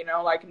shooting,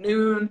 like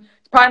noon,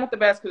 it's probably not the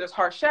best because there's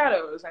harsh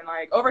shadows, and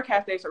like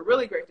overcast days are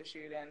really great to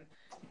shoot in.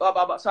 Blah,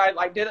 blah, blah. So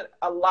I did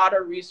a lot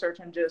of research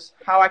on just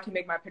how I can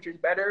make my pictures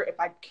better if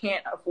I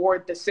can't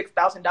afford the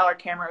 $6,000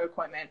 camera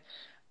equipment.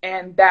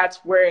 And that's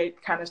where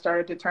it kind of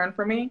started to turn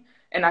for me.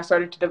 And I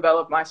started to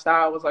develop my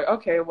style. I was like,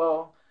 okay,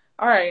 well,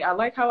 all right, I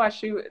like how I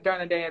shoot during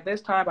the day at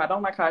this time, but I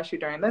don't like how I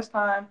shoot during this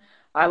time.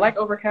 I like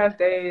overcast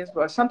days,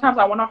 but sometimes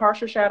I want a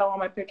harsher shadow on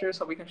my pictures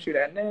so we can shoot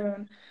at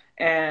noon.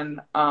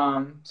 And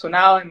so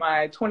now in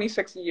my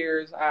 26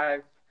 years,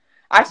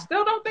 I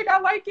still don't think I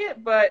like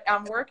it, but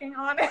I'm working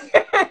on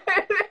it.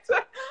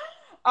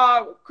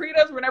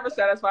 Creatives were never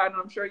satisfied,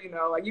 and I'm sure you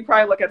know. Like, you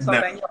probably look at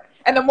something,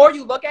 and the more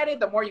you look at it,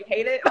 the more you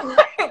hate it.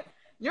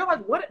 You're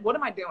like, what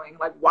am I doing?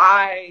 Like,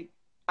 why?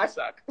 I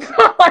suck.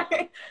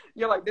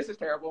 You're like, this is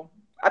terrible.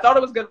 I thought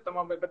it was good at the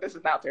moment, but this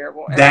is now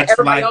terrible. And that's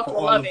everybody like else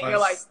will love it. You're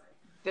like,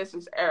 this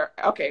is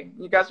okay.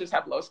 You guys just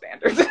have low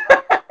standards.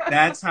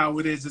 That's how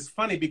it is. It's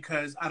funny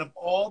because out of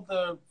all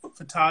the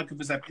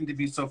photographers I've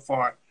interviewed so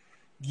far,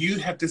 you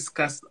have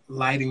discussed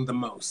lighting the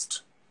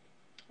most.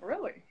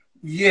 Really?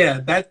 Yeah,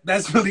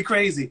 that's really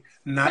crazy.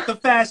 Not the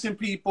fashion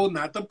people,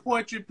 not the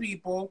portrait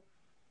people.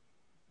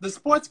 The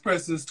sports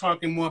person is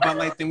talking more about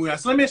light than we are.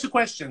 So let me ask you a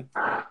question.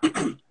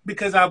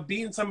 Because I'll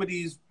be in some of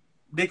these,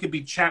 they could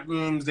be chat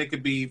rooms, they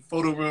could be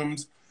photo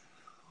rooms.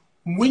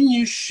 When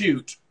you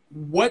shoot,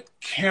 what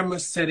camera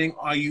setting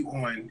are you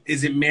on?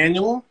 Is it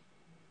manual?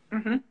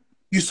 Mm-hmm.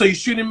 So you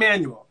shoot in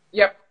manual?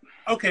 Yep.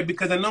 Okay,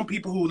 because I know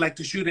people who like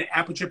to shoot at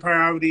aperture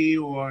priority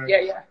or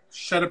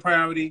shutter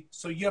priority.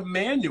 So you're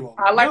manual.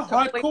 You're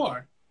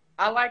hardcore.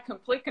 I like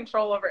complete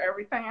control over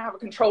everything. I have a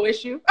control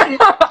issue.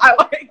 I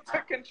like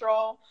to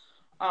control.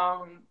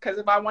 Because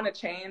if I want to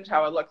change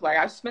how it looks, like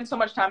I spend so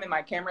much time in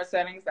my camera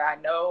settings that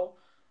I know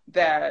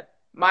that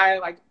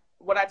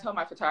what I tell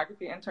my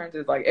photography interns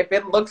is like, if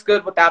it looks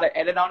good without an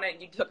edit on it,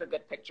 you took a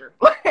good picture.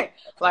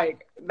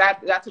 Like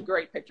that's a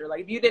great picture.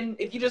 Like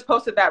if you just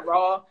posted that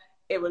raw,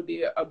 it would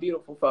be a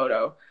beautiful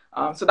photo.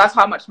 So that's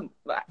how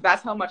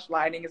much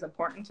lighting is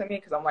important to me.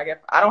 Because I'm like, if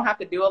I don't have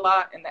to do a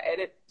lot in the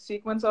edit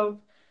sequence of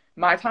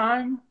my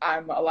time,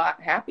 I'm a lot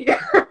happier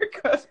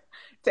because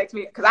it takes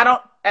me, because I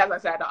don't, as I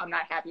said, I'm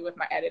not happy with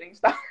my editing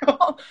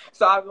style.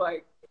 So I'm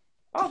like,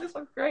 oh, this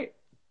looks great.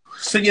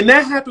 So you're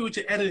not happy with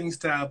your editing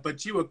style,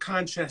 but you will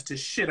contrast the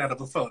shit out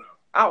of a photo.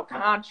 I'll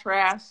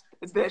contrast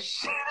the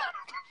shit.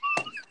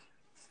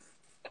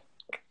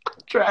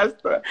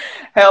 Contrast the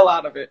hell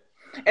out of it.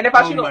 And if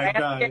I shoot a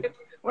landscape,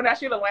 when I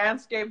shoot a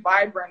landscape,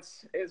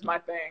 vibrance is my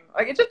thing.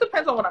 Like, it just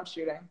depends on what I'm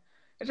shooting.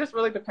 It just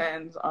really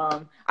depends.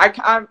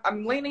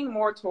 I'm leaning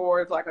more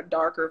towards like a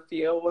darker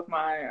feel with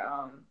my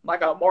I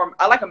like a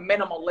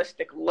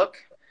minimalistic look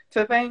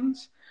to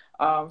things.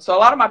 So a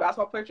lot of my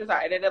basketball pictures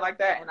I edited like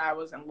that, and I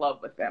was in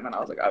love with them, and I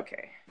was like,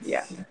 okay,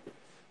 yeah,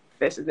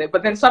 this is it.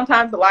 But then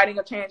sometimes the lighting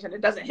will change and it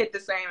doesn't hit the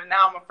same, and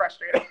now I'm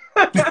frustrated.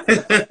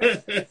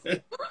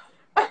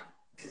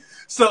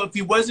 So if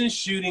you wasn't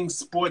shooting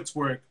sports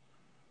work,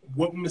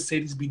 what would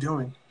Mercedes be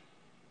doing?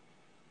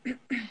 If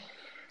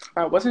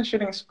I wasn't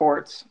shooting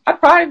sports,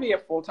 I'd probably be a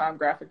full-time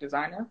graphic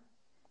designer.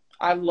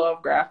 I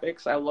love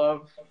graphics. I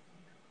love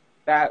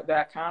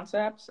that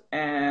concept.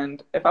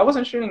 And if I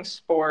wasn't shooting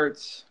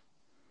sports,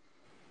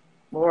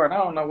 Lord, I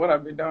don't know what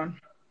I'd be doing.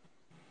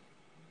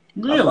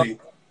 Really?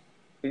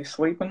 Be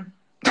sleeping.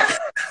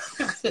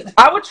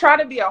 I would try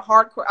to be a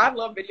hardcore. I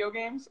love video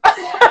games.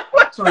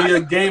 So you're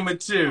a gamer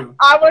too.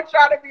 I would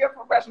try to be a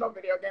professional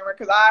video gamer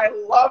because I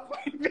love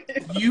playing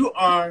video games. You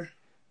are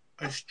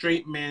a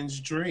straight man's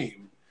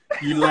dream.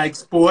 You like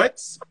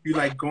sports. You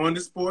like going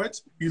to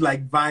sports. You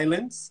like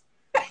violence.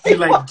 You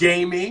like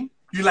gaming.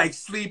 You like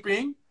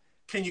sleeping.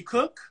 Can you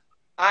cook?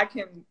 I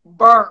can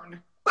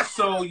burn.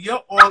 So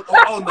you're all.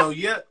 Oh no,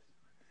 you're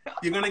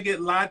gonna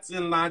get lots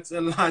and lots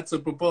and lots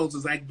of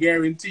proposals. I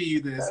guarantee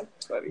you this.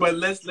 But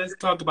let's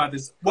talk about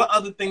this. What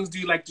other things do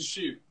you like to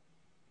shoot?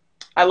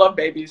 I love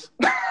babies.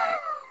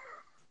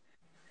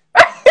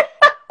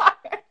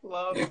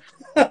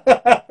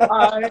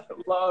 I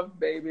love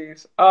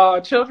babies.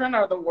 Children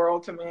are the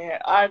world to me.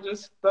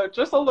 Just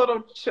a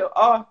little chill.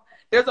 Oh,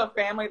 there's a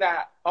family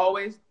that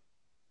always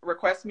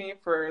request me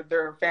for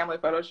their family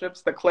photo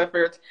shoots, the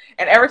Cliffords,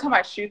 and every time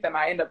I shoot them,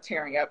 I end up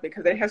tearing up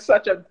because they have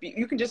such a,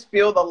 you can just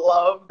feel the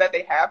love that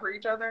they have for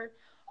each other.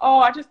 Oh,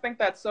 I just think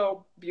that's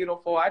so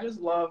beautiful. I just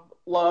love.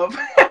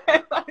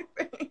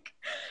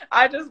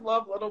 I just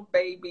love little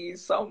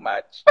babies so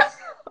much.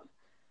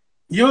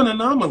 You're an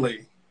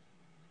anomaly.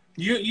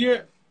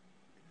 You're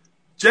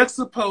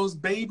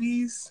juxtapose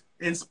babies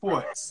in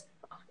sports.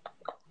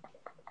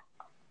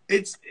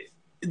 It's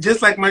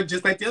just like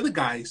the other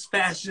guys,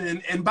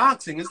 fashion and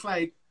boxing. It's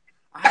like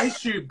I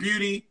shoot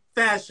beauty,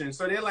 fashion,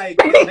 so they're like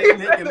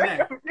neck and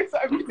neck.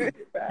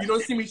 You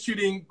don't see me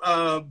shooting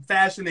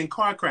fashion and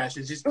car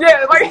crashes. Just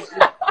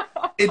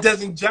it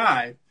doesn't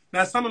jive.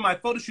 Now some of my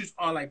photo shoots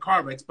are like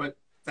car wrecks, but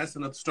that's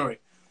another story.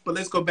 But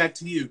let's go back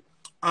to you.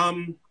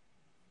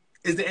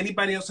 Is there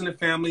anybody else in the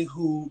family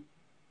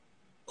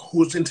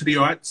who's into the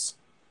arts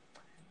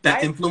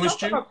that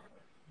influenced you?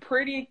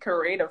 Pretty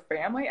creative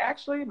family,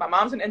 actually. My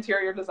mom's an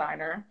interior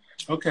designer.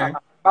 Okay.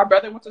 My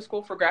brother went to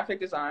school for graphic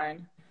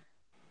design.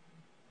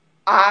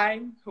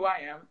 I'm who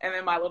I am, and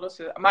then my oldest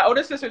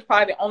sister's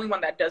probably the only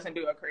one that doesn't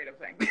do a creative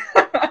thing.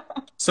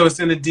 So it's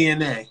in the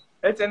DNA.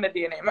 It's in the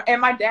DNA,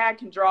 and my dad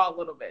can draw a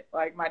little bit.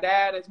 Like my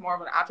dad is more of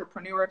an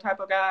entrepreneur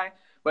type of guy,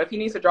 but if he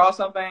needs to draw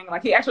something,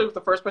 like he actually was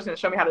the first person to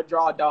show me how to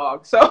draw a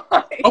dog. So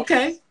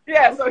okay.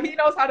 Yeah, so he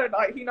knows how to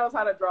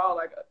draw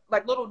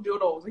like little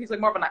doodles. He's like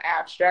more of an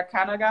abstract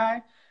kind of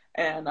guy.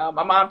 And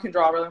my mom can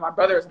draw really. My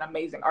brother is an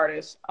amazing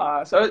artist.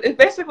 So it's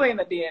basically in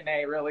the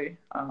DNA, really.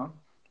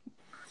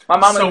 My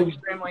mom is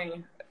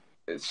extremely.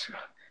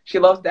 She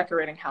loves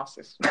decorating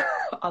houses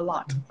a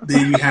lot.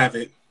 There you have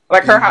it.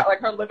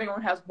 Her living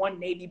room has one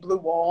navy blue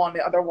wall, and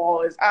the other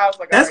wall is. I was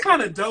like, that's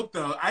kind of dope,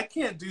 though. I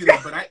can't do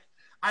that, but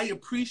I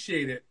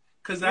appreciate it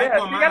because I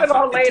go my house.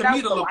 To me,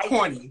 it look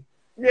corny.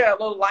 Yeah, a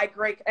little light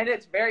gray, and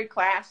it's very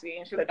classy.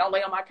 And she's like, "Don't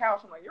lay on my couch."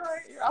 I'm like, "You're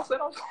right. I'll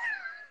sit on."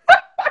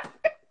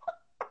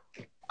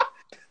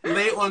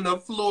 Lay on the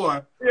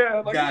floor.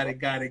 Yeah.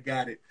 Got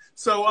it.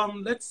 So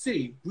let's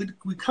see.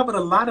 We covered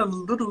a lot of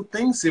little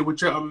things here,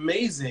 which are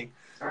amazing.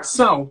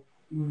 So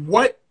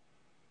what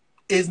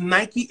is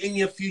Nike in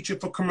your future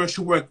for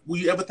commercial work? Were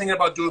you ever thinking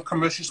about doing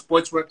commercial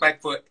sports work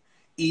like for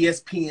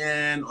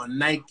ESPN or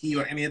Nike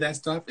or any of that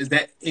stuff? Is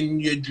that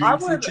in your dream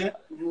future? I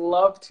would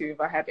love to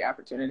if I had the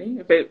opportunity.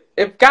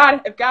 If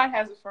God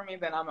has it for me,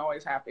 then I'm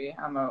always happy.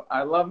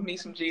 I love me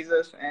some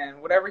Jesus,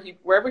 and wherever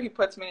he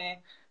puts me,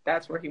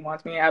 that's where he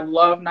wants me. I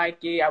love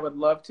Nike. I would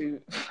love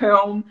to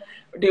film,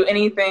 do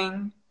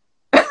anything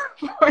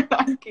for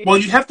Nike. Well,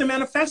 you have to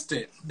manifest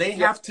it. They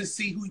have to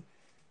see who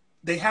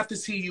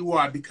you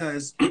are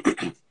because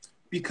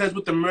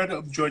with the murder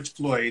of George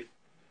Floyd,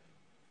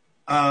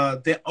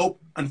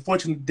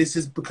 unfortunately, this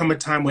has become a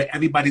time where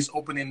everybody's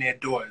opening their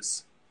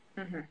doors.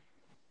 Mm-hmm.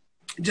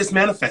 Just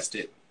manifest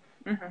it.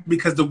 Mm-hmm.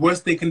 Because the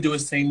worst they can do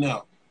is say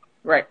no.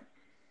 Right.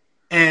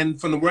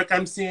 And from the work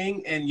I'm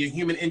seeing and your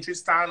human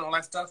interest style and all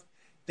that stuff,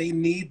 they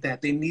need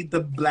that. They need the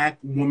Black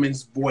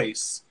woman's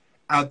voice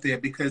out there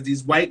because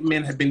these white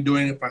men have been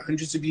doing it for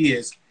hundreds of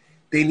years.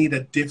 They need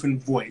a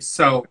different voice.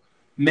 So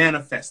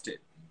manifest it.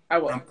 I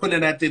will. I'm putting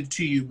it out there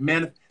to you.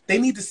 They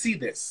need to see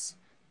this.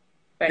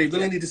 They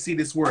really need to see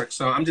this work.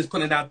 So I'm just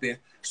putting it out there.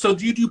 So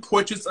do you do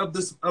portraits of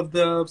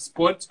the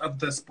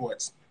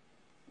sports?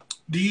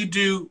 Do you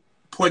do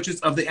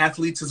portraits of the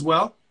athletes as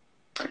well?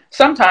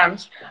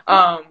 Sometimes.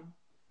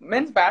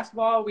 Men's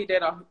basketball, we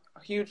did a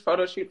huge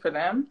photo shoot for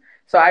them.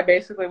 So I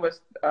basically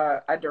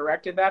I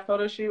directed that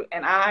photo shoot,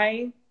 and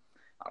I'm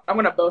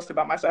going to boast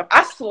about myself.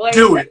 I slayed.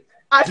 Do it.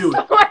 You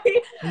slayed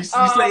it?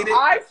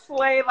 I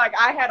slayed. Like,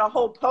 I had a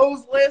whole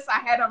pose list. I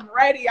had them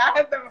ready. I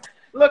had them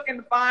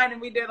looking fine, and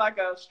we did like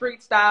a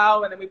street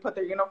style, and then we put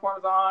their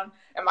uniforms on,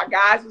 and my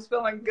guys was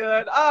feeling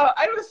good. Oh,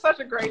 it was such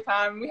a great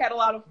time. We had a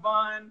lot of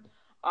fun.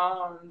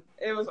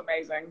 It was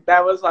amazing.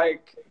 That was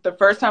like the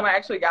first time I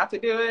actually got to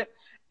do it.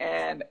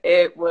 And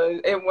it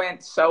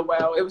went so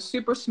well. It was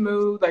super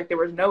smooth. Like there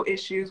was no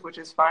issues, which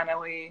is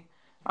finally,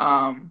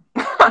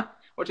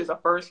 which is a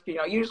first.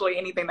 Usually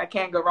anything that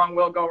can go wrong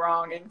will go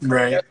wrong. And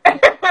right.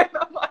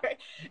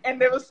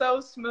 And it was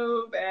so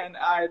smooth, and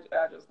I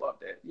just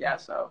loved it. Yeah.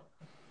 So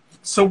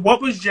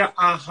what was your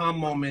aha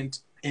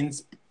moment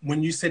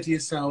when you said to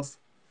yourself,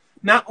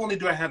 not only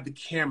do I have the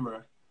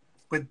camera,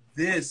 but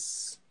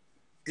this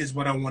is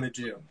what I want to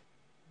do?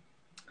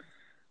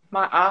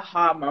 My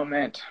aha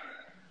moment.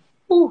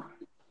 Ooh.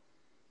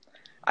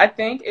 I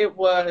think it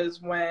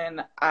was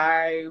when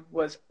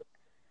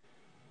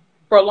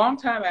for a long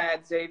time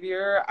at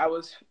Xavier, I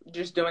was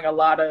just doing a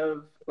lot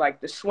of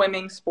like the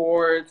swimming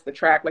sports, the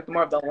track, like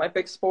more of the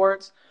Olympic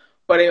sports.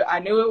 But I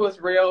knew it was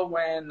real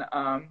when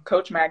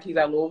Coach Mack, he's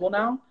at Louisville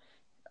now,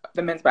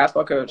 the men's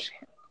basketball coach.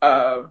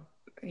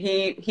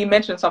 He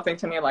mentioned something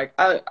to me like,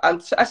 I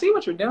see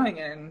what you're doing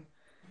and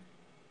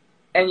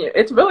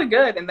it's really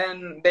good. And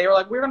then they were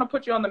like, we're going to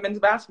put you on the men's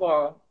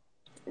basketball.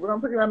 We're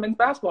going to put you on men's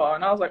basketball.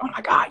 And I was like, oh my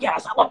God,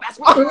 yes, I love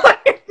basketball.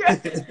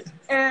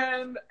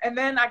 And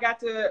then I got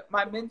to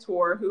my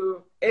mentor,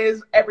 who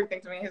is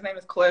everything to me. His name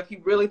is Cliff. He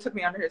really took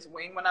me under his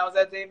wing when I was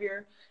at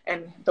Xavier,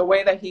 and the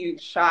way that he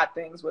shot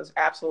things was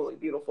absolutely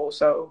beautiful.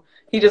 So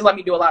he just let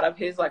me do a lot of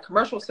his like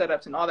commercial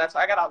setups and all that. So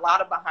I got a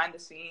lot of behind the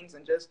scenes,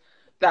 and just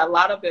that a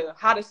lot of the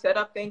how to set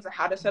up things and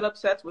how to set up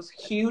sets was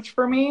huge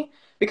for me,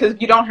 because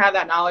if you don't have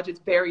that knowledge, it's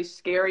very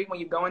scary when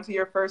you go into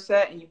your first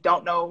set and you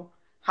don't know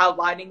how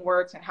lighting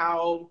works and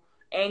how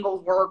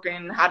angles work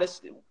and how to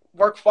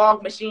work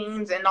fog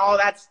machines and all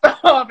that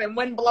stuff and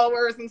wind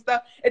blowers and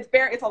stuff. It's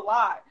a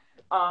lot.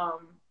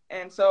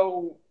 And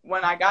so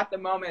when I got the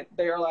moment,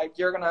 they were like,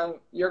 you're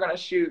gonna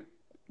shoot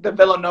the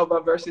Villanova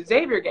versus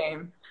Xavier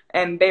game.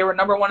 And they were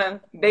number one in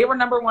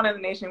the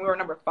nation. We were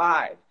number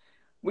 5.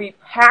 We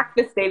packed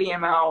the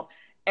stadium out,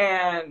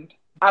 and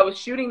I was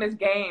shooting this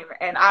game,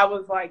 and I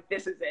was like,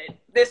 this is it.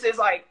 This is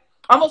like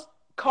almost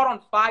caught on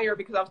fire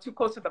because I was too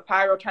close to the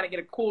pyro trying to get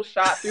a cool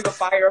shot through the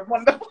fire of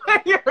one of the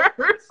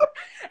players.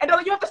 And they're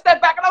like, you have to step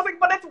back. And I was like,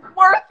 but it's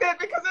worth it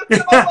because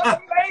it's going to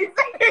look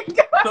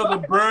amazing. So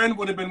the burn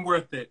would have been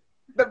worth it.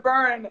 The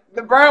burn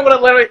would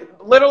have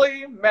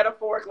literally,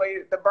 metaphorically,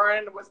 the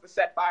burn was the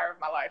set fire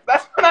of my life.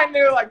 That's when I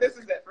knew, like, this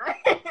is it for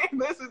me.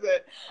 This is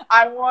it.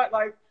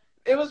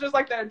 It was just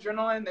like the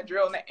adrenaline, the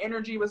drill, and the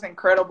energy was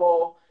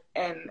incredible.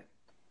 And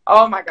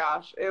oh my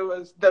gosh, it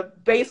was, the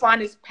baseline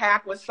is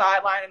packed with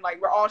sideline, and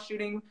like we're all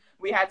shooting.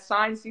 We had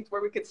signed seats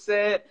where we could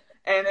sit,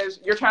 and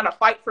you're trying to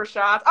fight for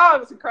shots. Oh, it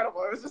was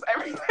incredible. It was just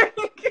everything.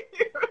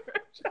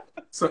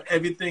 So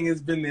everything has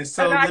been there.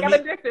 So and I got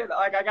addicted.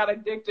 Like I got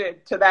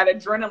addicted to that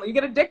adrenaline. You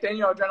get addicted,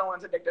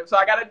 adrenaline's addictive. So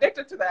I got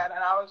addicted to that,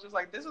 and I was just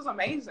like, this is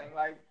amazing.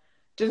 Like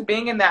just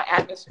being in that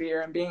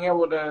atmosphere and being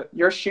able to,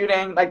 you're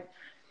shooting like.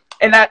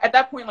 And at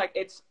that point, like,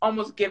 it's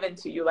almost given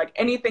to you. Like,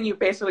 anything you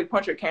basically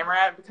point your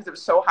camera at, because it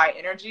was so high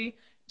energy,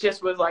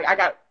 just was like, I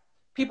got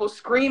people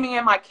screaming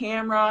at my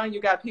camera. You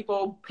got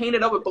people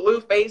painted up with blue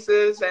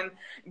faces. And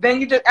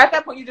then at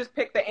that point, you just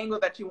pick the angle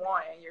that you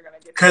want, and you're going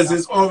to get. Because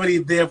it's already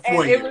there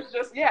for you. It was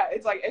just,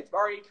 it's like, it's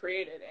already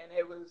created, and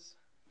it was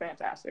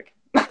fantastic.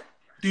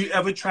 Do you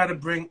ever try to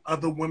bring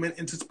other women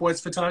into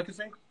sports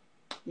photography?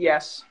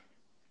 Yes.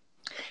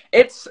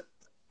 It's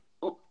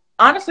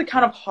honestly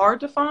kind of hard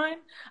to find.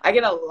 I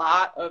get a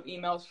lot of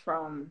emails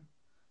from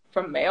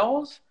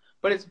males,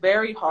 but it's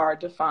very hard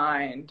to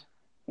find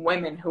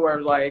women who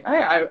are like,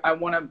 hey, I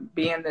want to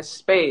be in this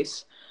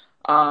space.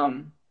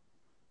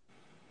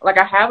 Like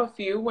I have a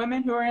few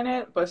women who are in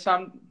it, but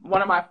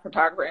one of my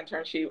photographer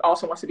interns, she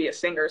also wants to be a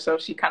singer, so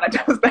she kind of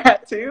does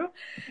that too.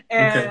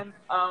 And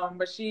okay.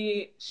 But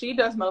she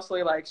does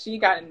mostly, like, she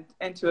got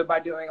into it by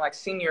doing like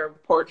senior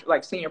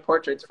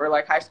portraits for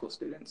like high school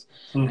students,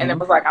 and then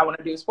was like, I want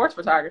to do sports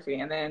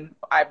photography, and then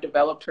I've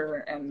developed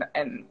her and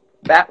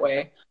that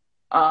way.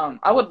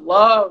 I would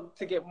love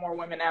to get more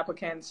women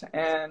applicants,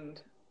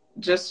 and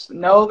just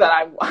know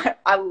that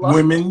I love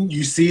women.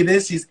 You see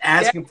this? He's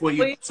asking for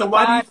you. So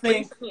why do you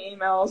think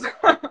emails?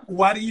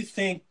 Why do you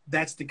think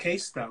that's the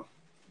case, though?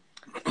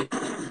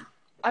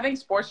 I think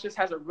sports just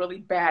has a really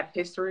bad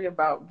history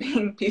about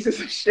being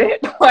pieces of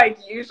shit. Like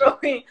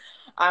usually,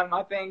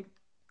 I think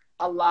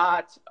a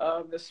lot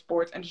of the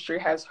sports industry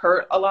has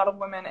hurt a lot of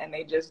women, and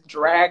they just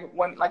drag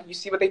women. Like you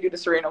see what they do to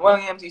Serena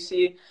Williams. You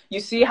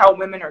see how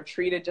women are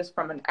treated just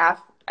from an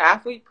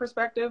athlete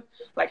perspective.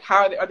 Like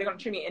how are they going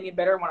to treat me any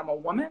better when I'm a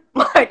woman?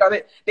 Like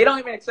they don't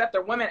even accept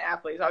their women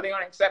athletes. Are they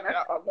going to accept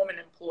a woman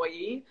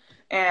employee?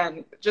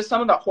 And just some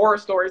of the horror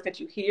stories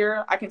that you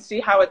hear, I can see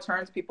how it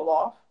turns people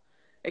off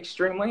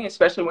extremely,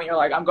 especially when you're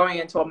like, I'm going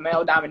into a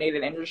male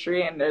dominated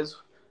industry and there's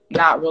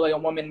not really a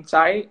woman in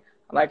sight.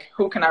 Like,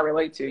 who can I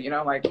relate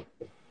to, like,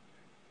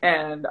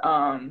 and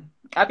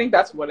I think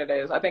that's what it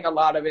is. I think a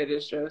lot of it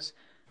is just,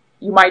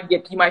 you might feel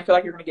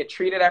like you're going to get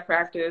treated at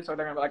practice, or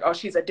they're going to be like, oh,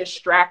 she's a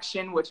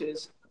distraction, which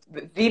is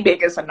the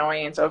biggest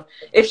annoyance of,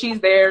 if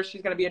she's there,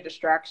 she's going to be a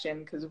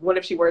distraction, because what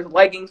if she wears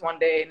leggings one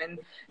day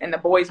and the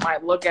boys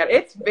might look at it.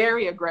 It's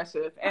very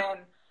aggressive, and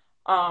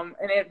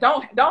it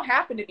don't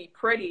happen to be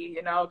pretty,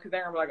 because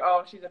they're going to be like,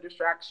 oh, she's a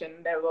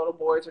distraction. Their little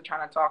boys are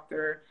trying to talk to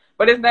her.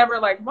 But it's never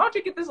like, why don't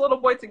you get this little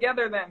boy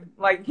together then?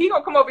 Like, he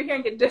gonna come over here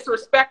and get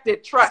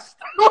disrespected, trust.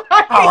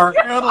 Like, our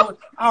hurdle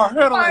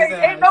like, is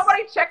ain't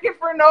nobody checking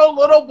for no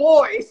little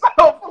boy,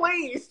 so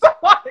please.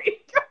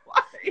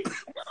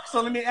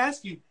 So let me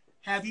ask you,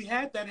 have you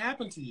had that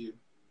happen to you?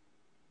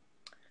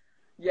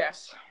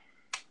 Yes.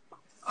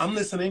 I'm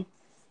listening.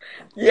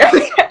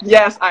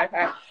 Yes, I've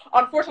had.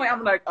 Unfortunately,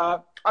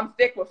 I'm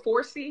thick with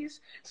 4 C's,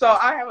 so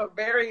I have a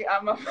very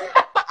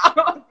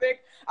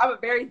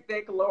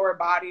thick lower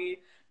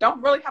body.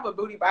 Don't really have a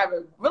booty, but I have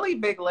a really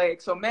big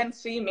leg. So men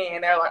see me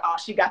and they're like, oh,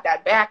 she got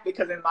that back,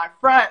 because in my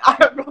front, I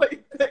have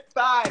really thick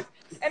thighs.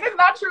 And it's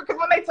not true, because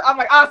when I'm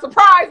like,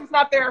 surprise, it's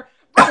not there.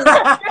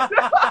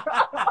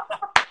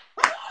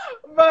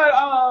 But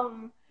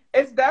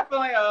it's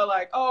definitely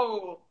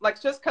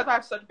just because I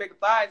have such big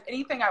thighs,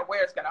 anything I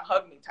wear is going to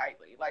hug me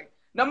tightly. Like,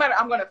 no matter,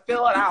 I'm going to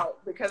fill it out,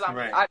 because I'm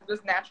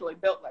just naturally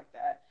built like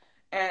that.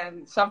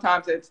 And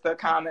sometimes it's the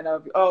comment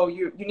of, oh,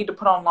 you need to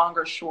put on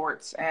longer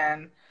shorts.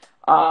 And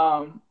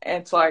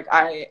It's like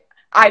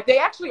they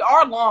actually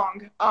are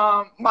long.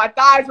 My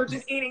thighs were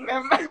just eating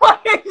them.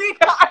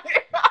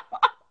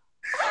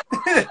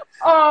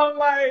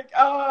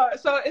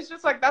 So it's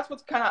just like, that's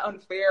what's kind of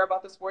unfair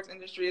about the sports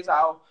industry, is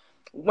how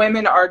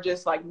women are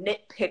just like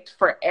nitpicked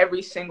for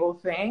every single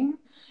thing.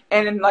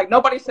 And then, like,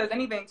 nobody says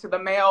anything to the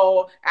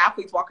male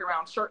athletes walking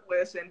around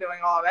shirtless and doing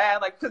all that.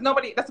 Like, because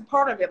that's a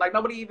part of it. Like,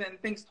 nobody even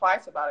thinks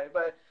twice about it.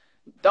 But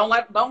don't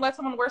let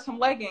someone wear some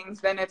leggings,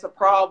 then it's a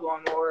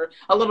problem, or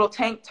a little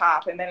tank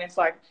top, and then it's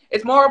like,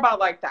 it's more about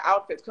like the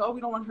outfits. Oh,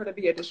 we don't want her to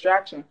be a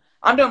distraction.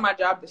 I'm doing my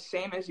job the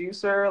same as you,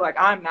 sir. Like,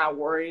 I'm not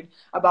worried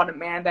about a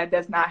man that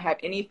does not have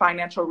any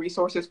financial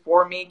resources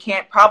for me,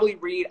 can't probably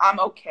read. I'm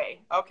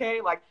okay.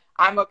 Okay, like,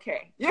 I'm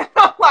okay. You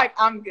know, like,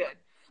 I'm good.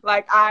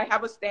 Like, I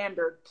have a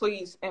standard,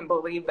 please, and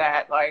believe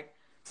that. Like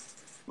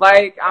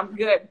I'm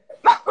good.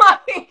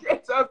 Like,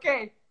 it's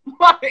okay.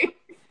 Like,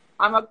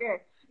 I'm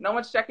okay. No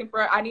one's checking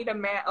for it. I need a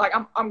man. Like,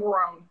 I'm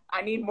grown.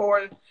 I need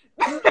more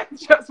than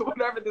just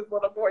whatever this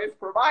little boy is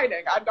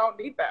providing. I don't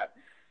need that.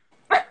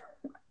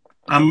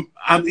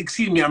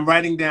 Excuse me, I'm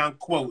writing down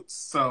quotes.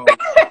 So,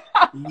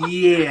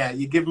 yeah,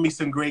 you're giving me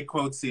some great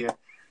quotes here.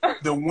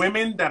 The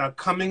women that are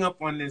coming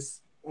up on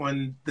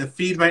the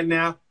feed right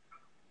now,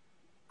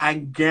 I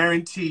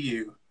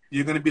guarantee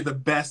you're going to be the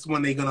best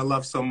one they're going to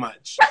love so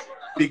much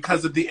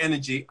because of the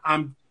energy.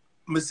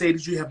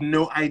 Mercedes, you have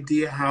no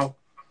idea how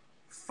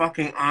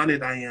fucking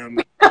honored I am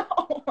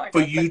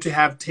for you to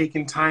have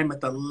taken time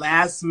at the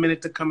last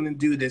minute to come in and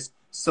do this.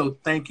 So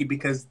thank you,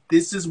 because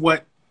this is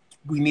what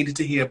we needed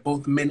to hear,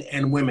 both men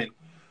and women,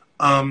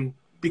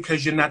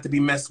 because you're not to be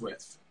messed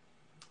with.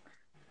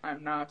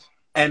 I'm not.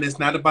 And it's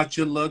not about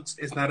your looks.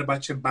 It's not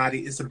about your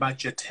body. It's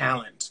about your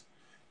talent.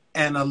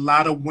 And a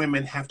lot of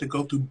women have to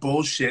go through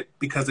bullshit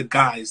because of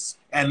guys.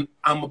 And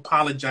I'm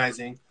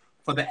apologizing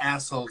for the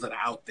assholes that are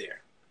out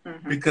there,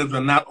 because we're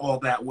not all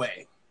that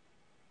way.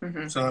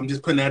 So I'm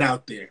just putting that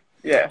out there.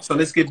 Yeah. So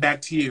let's get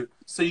back to you.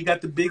 So you got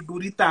the big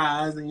booty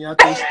thighs and you're out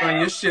there spraying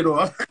your shit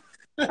off.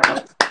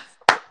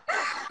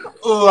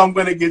 Oh, I'm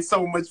going to get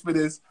so much for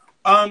this.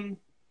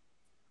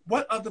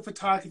 What other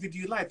photography do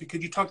you like?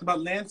 Because you talked about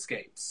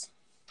landscapes.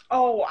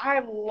 Oh, I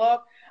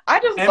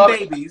just and love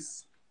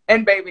babies.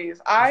 And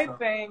babies. I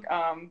think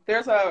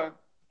there's a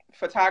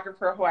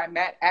photographer who I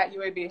met at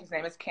UAB. His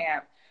name is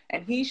Camp,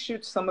 and he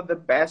shoots some of the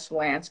best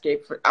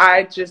landscape.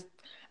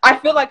 I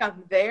feel like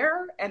I'm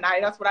there, and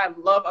that's what I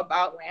love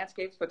about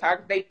landscape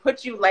photography. They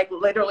put you like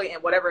literally in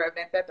whatever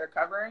event that they're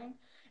covering,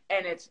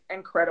 and it's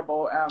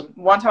incredible.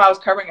 One time I was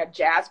covering a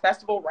jazz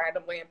festival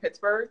randomly in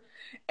Pittsburgh,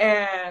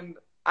 and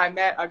I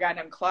met a guy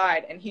named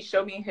Clyde, and he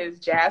showed me his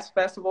jazz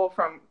festival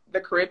from the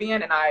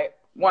Caribbean, and I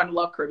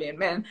love Caribbean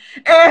men,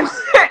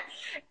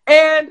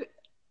 and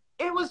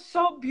it was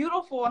so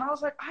beautiful, and I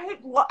was like,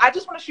 I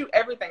just want to shoot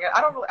everything.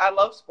 I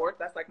love sports,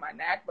 that's like my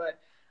knack, but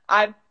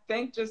I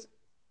think just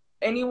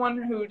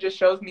anyone who just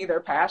shows me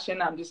their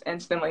passion, I'm just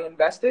instantly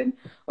invested.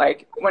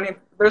 Like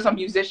there's a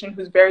musician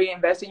who's very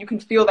invested, you can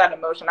feel that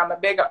emotion. I'm a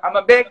big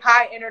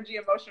high energy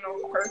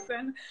emotional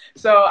person,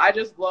 so I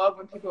just love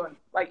when people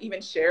like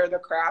even share their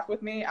craft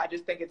with me. I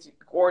just think it's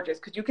gorgeous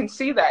because you can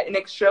see that and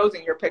it shows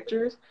in your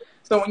pictures.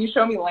 So when you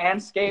show me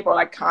landscape or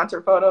like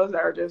concert photos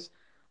that are just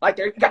like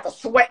they got the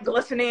sweat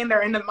glistening,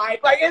 they're in the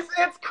mic, like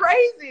it's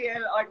crazy.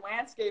 And like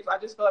landscapes, I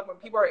just feel like when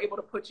people are able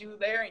to put you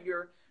there and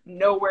you're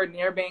nowhere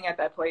near being at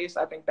that place,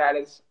 I think that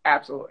is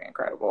absolutely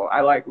incredible.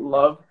 I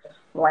love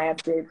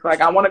landscapes. Like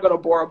I want to go to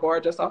Bora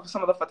Bora just off of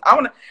some of the I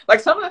want to like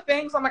some of the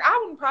things. I'm like, I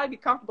wouldn't probably be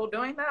comfortable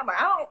doing that. Like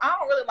I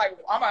don't really like.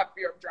 I'm a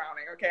fear of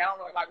drowning. Okay, I don't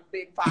really like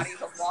big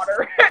bodies of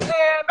water.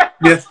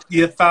 And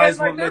your thighs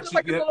won't let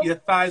you. Your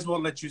thighs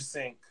won't let you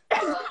sink.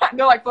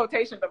 They're like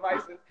flotation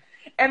devices.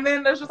 And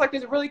then there's just like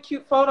this really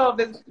cute photo of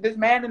this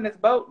man in this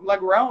boat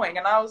like rowing,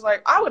 and I was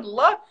like, I would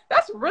love.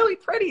 That's really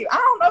pretty. I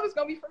don't know if it's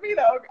gonna be for me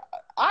though.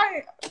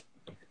 I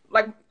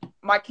like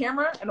my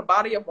camera in a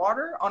body of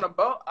water on a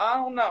boat. I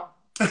don't know.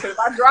 Because if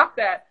I drop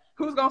that,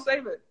 who's gonna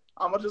save it?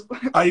 I'm gonna just.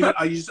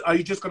 Are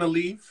you just gonna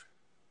leave?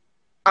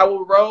 I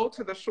will row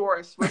to the shore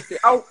and switch it.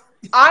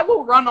 I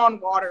will run on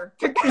water.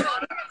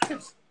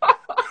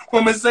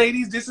 Well,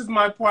 Mercedes, this is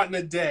my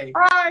partner Day.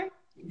 Hi.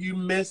 You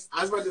missed.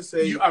 I was about to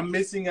say you are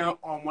missing out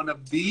on one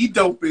of the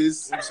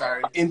dopest. I'm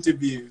sorry.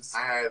 Interviews.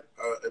 I had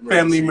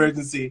family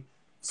emergency.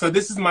 So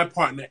this is my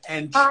partner,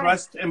 and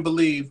trust and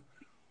believe.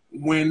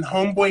 When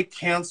Homeboy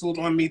canceled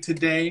on me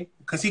today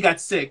because he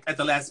got sick at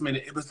the last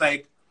minute, it was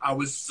like I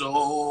was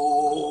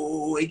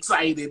so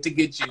excited to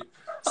get you.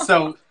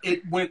 So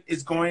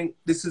it's going.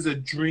 This is a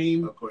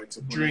dream.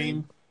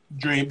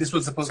 This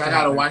was supposed to happen.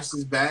 I gotta watch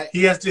this back.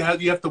 You have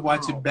to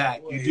watch it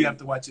back. Boy. You do have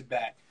to watch it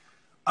back.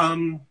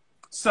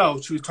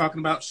 So she was talking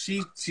about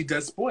she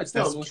does sports.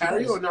 That's what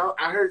carry on. No,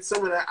 I heard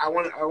some of that. I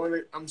want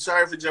to. I'm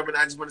sorry for jumping.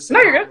 I just want to say.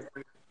 No, you're good.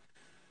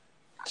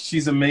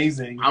 She's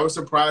amazing. I was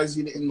surprised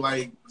you didn't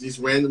like just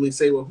randomly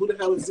say, "Well, who the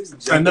hell is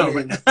this?" I know,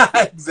 right?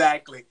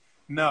 Exactly.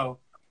 No,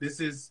 this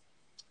is.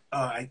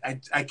 I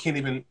can't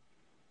even.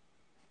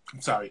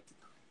 I'm sorry.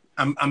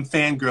 I'm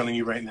fangirling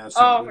you right now. So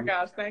Oh my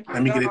gosh, thank you.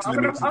 Let me get it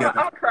together. I'm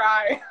gonna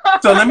cry.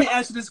 So let me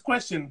ask you this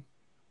question: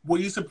 were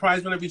you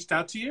surprised when I reached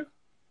out to you?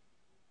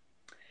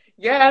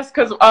 Yes,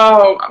 because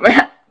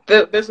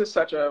this is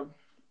such a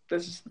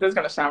this is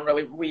gonna sound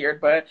really weird,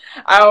 but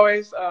I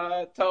always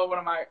tell one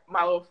of my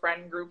little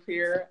friend group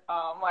here,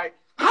 like,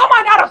 how am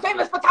I not a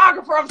famous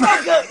photographer? I'm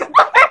so good.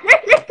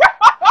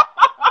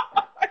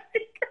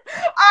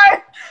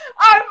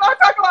 I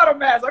talk a lot of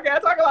mess. Okay, I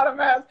talk a lot of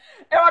mess,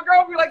 and my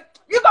girl will be like,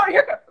 "You gonna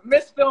hear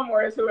Miss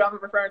Fillmore is who I'm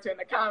referring to in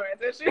the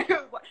comments," and she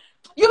was like,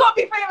 "You gonna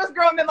be famous,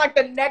 girl?" And then like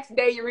the next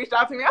day, you reached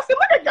out to me. I said,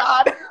 "Look at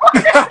God."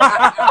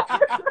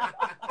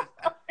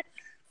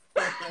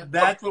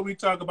 That's what we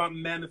talk about,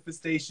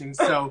 manifestation.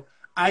 So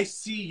I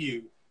see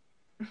you,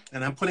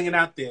 and I'm putting it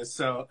out there.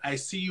 So I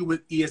see you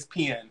with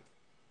ESPN.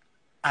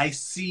 I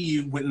see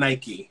you with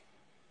Nike.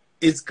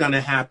 It's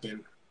gonna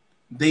happen.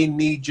 They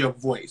need your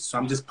voice. So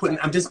I'm just putting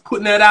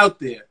that out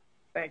there.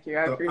 Thank you.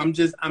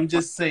 I'm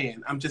just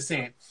saying.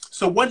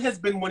 So what has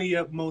been one of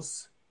your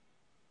most,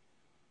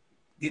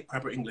 get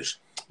proper English,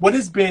 what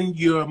has been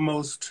your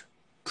most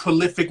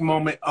prolific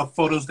moment of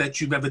photos that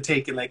you've ever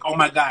taken? Like, oh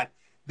my God,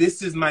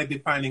 this is my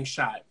defining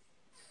shot.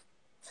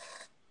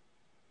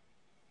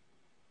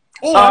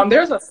 Or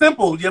there's your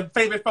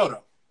favorite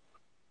photo.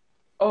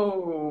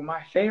 Oh,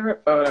 my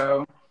favorite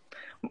photo.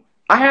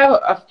 I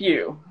have a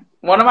few.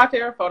 One of my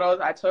favorite photos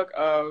I took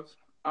of,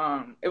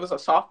 it was a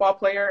softball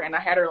player, and I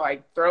had her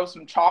like throw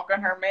some chalk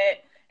on her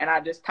mitt, and I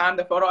just timed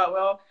the photo out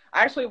well.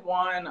 I actually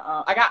won.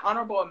 I got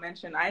honorable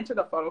mention. I entered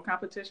the photo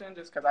competition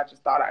just because I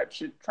just thought I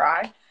should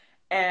try.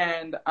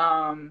 And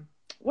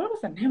what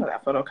was the name of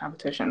that photo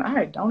competition?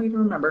 I don't even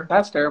remember.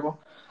 That's terrible.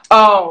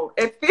 Oh,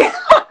 it's the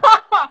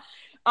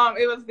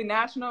it was the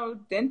National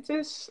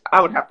Dentist.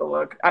 I would have to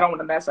look. I don't want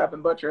to mess up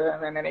and butcher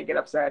them, and then they get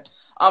upset.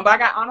 But I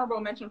got honorable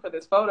mention for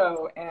this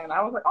photo, and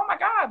I was like, oh my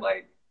God,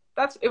 like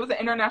it was an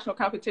international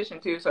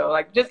competition too. So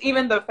like just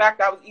even the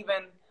fact I was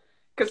even,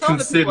 because some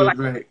of the people were like,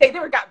 right. They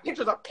got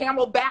pictures of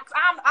camel backs.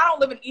 I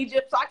don't live in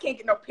Egypt, so I can't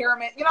get no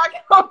pyramid. You know, I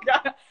don't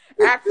got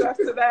access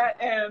to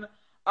that. And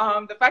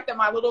the fact that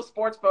my little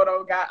sports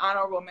photo got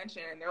honorable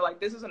mention, and they're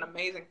like, this is an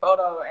amazing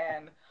photo.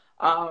 And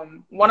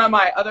one of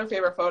my other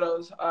favorite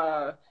photos,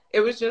 it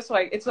was just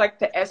like, it's like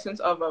the essence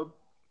of a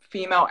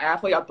female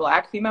athlete, a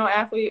Black female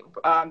athlete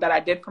that I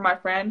did for my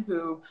friend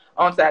who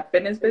owns that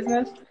fitness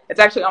business. It's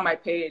actually on my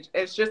page.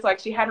 It's just like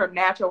she had her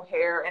natural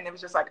hair, and it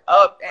was just like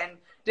up and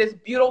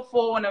just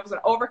beautiful, and it was an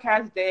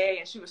overcast day,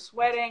 and she was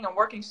sweating and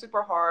working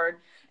super hard.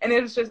 And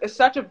it's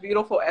such a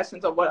beautiful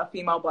essence of what a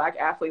female Black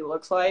athlete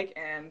looks like.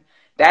 And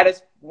that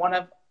is one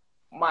of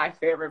my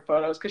favorite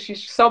photos because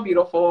she's so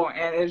beautiful,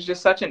 and it's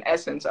just such an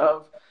essence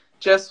of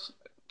just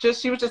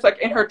she was just like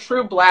in her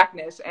true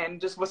Blackness and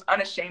just was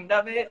unashamed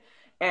of it.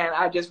 And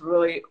I just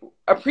really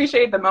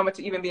appreciate the moment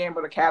to even be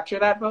able to capture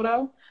that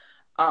photo.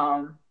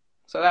 So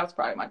that was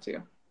probably my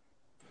two.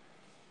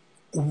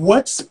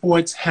 What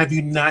sports have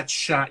you not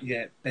shot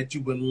yet that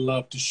you would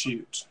love to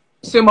shoot?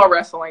 Sumo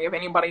wrestling. If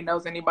anybody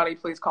knows anybody,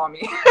 please call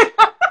me.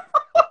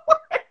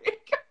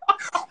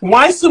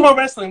 Why sumo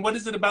wrestling? What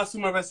is it about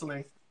sumo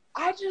wrestling?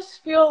 I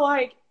just feel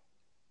like,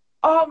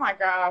 oh my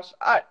gosh,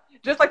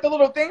 just like the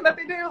little thing that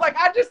they do. Like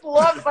I just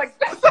love like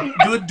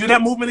do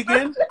that movement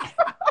again.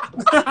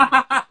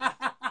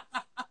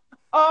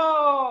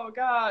 Oh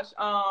gosh,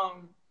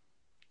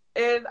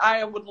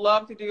 I would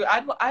love to do. I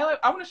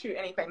want to shoot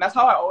anything. That's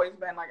how I always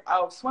been. Like,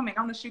 oh, swimming,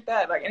 I'm gonna shoot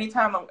that. Like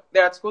anytime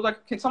they're at school,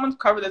 like, can someone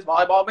cover this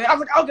volleyball? But I was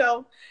like, I'll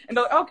go. And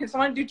they're like, oh, can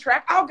someone do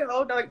track? I'll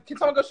go. They're like, can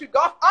someone go shoot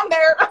golf? I'm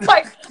there.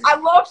 Like I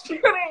love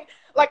shooting.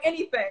 Like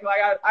anything.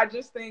 Like I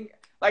just think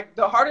like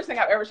the hardest thing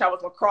I've ever shot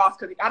was lacrosse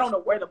because I don't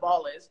know where the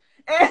ball is.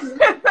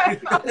 And I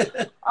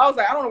was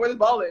like, I don't know where this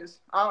ball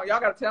is. Y'all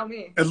gotta tell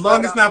me. As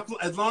long as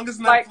it's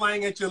not like,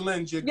 flying at your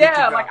lens, you're good to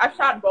go. Like I've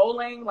shot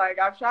bowling, like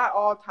I've shot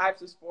all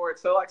types of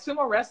sports. So like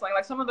sumo wrestling,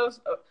 like some of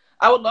those,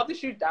 I would love to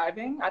shoot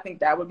diving. I think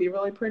that would be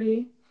really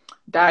pretty.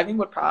 Diving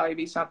would probably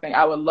be something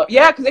I would love.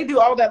 Yeah, because they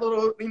do all that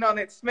little,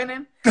 that's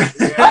spinning. Do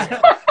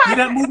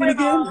that movement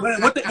again?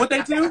 What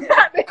they do?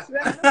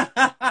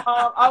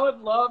 I would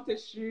love to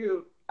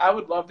shoot.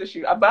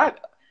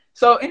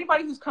 So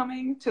anybody who's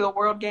coming to the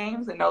World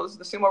Games and knows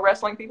the sumo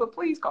wrestling people,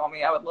 please call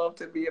me. I would love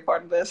to be a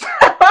part of this.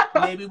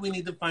 Maybe we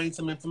need to find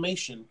some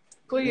information.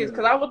 Please,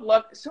 because I would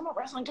love sumo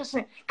wrestling just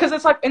because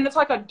it's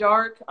like a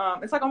dark,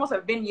 it's like almost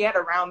a vignette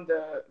around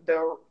the.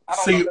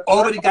 So you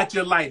already got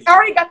your lighting. I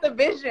already got the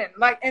vision,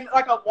 like in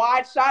like a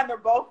wide shot, and they're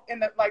both in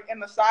the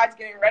sides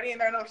getting ready, and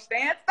they're in their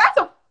stance. That's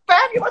a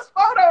fabulous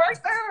photo right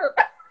there.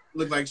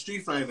 Look like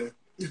Street Fighter.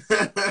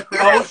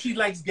 Oh, she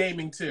likes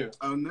gaming too.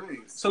 Oh,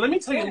 nice. So let me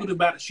tell you a little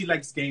about it. She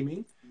likes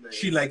gaming. Nice.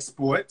 She likes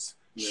sports.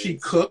 Nice. She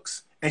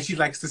cooks, and she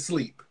likes to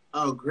sleep.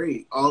 Oh,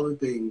 great! All the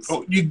things.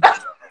 Oh, you.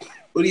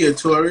 What are you, a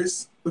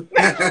Taurus?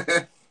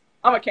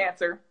 I'm a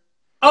Cancer.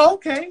 Oh,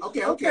 okay.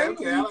 Okay.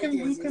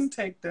 We can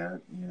take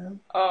that. Yeah.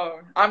 Oh,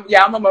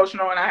 I'm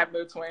emotional and I have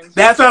mood swings.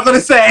 That's what I'm gonna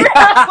say.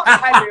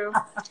 I do.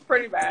 It's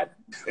pretty bad.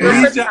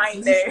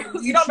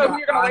 You don't know who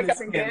you're gonna wake up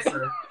and get.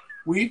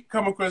 We've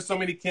come across so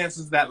many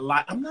cancers that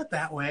lie. I'm not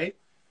that way.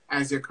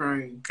 As they're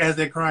crying. As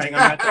they're crying.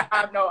 I'm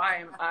not No, I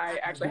am. I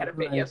actually had a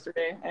fit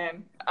yesterday,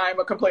 and I'm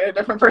a completely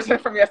different person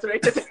from yesterday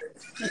today.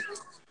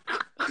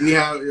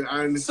 Yeah,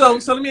 I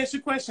understand. So let me ask you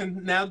a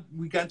question. Now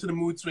we got to the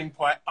mood swing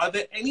part. Are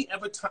there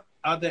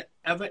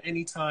ever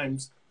any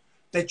times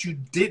that you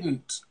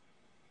didn't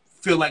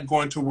feel like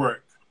going to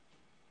work,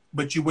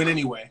 but you went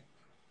anyway?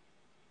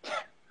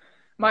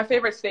 My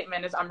favorite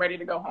statement is, "I'm ready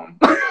to go home."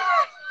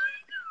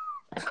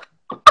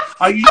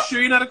 Are you sure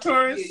you're not a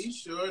Taurus? Yeah, you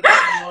sure?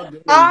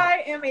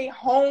 I am a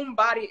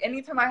homebody.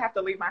 Anytime I have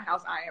to leave my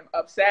house, I am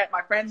upset.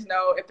 My friends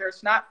know if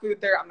there's not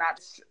food there, I'm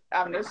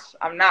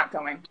not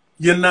going.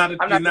 You're not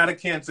a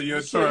Cancer. You're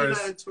a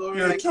Taurus.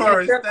 You're a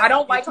Taurus. I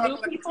don't like new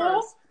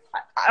people.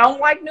 I don't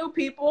like new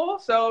people.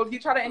 So if you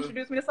try to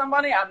introduce me to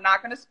somebody, I'm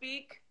not going to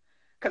speak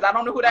because I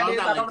don't know who that is.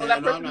 I don't know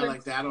that person. I'm not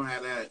like that. I don't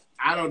have that.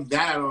 I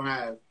don't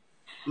have.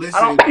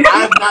 Listen,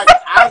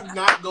 I've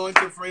not going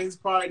to friends'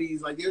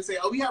 parties. Like they'll say,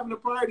 "Oh, we having a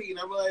party," and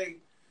I'm like,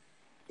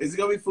 "Is it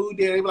gonna be food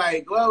there?" They're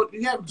like, "Well, do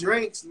you have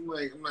drinks?" I'm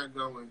like, "I'm not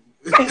going."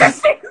 The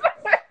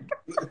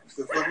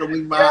fuck I'm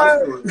leaving my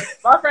house for?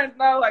 My friends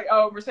know, like,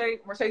 "Oh, Mercedes,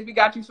 we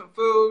got you some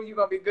food. You're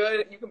gonna be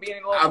good. You can be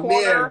in a little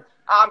corner. There.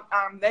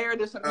 I'm there.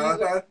 There's some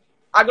music.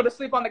 I go to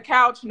sleep on the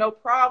couch, no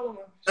problem.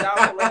 Shout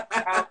out to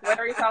Larry's house.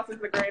 Larry's house is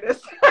the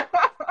greatest."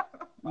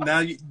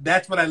 Now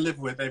that's what I live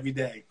with every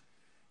day.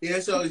 Yeah,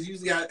 so it's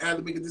usually I have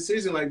to make a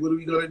decision. Like, what are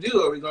we gonna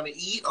do? Are we gonna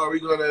eat? Or are we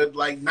gonna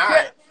like not?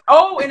 Yeah.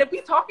 Oh, and if we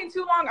talking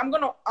too long,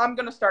 I'm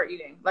gonna start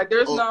eating. Like,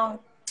 there's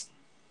no.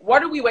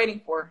 What are we waiting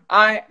for?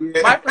 My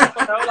friends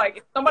will know. Like,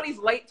 if somebody's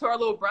late to our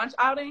little brunch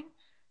outing,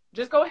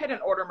 just go ahead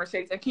and order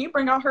Mercedes. And can you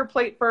bring out her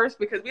plate first?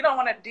 Because we don't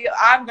want to deal.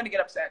 I'm gonna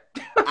get upset.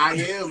 I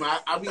am.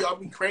 I'll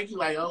be cranky.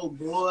 Like, oh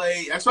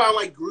boy. That's why I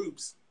like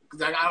groups,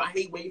 because I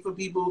hate waiting for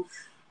people.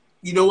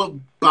 You know what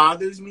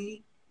bothers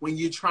me? When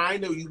you're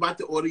you about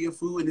to order your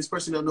food and this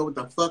person don't know what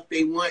the fuck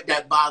they want,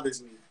 that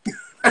bothers me.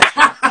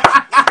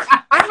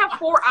 I have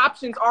 4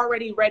 options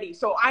already ready,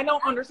 so I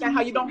don't understand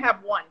how you don't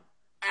have one.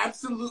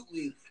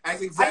 Absolutely.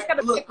 That's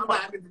exactly. Look, I'm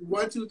going to do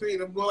 1, 2, 3,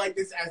 and I'm going like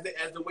this as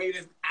the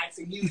waiter's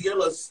asking you, your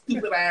little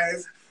stupid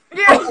ass.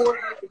 Yeah.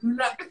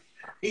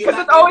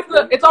 Because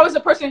it's always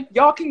the person,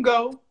 "Y'all can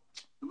go."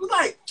 It was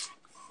like,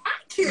 I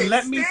can't.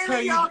 Let me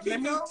tell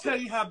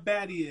you how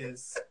bad he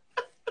is.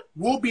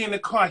 We'll be in the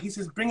car. He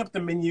says, "Bring up the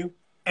menu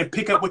and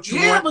pick up what you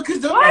want." Yeah, because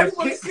nobody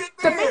want to sit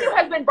there. The menu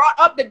has been brought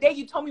up the day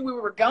you told me we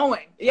were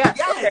going. Yeah.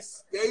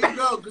 Yes. Okay. There you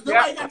go. Because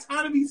nobody got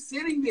time to be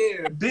sitting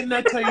there. Didn't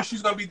I tell you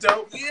she's going to be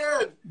dope?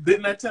 Yeah.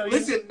 Didn't I tell you?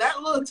 Listen, that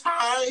little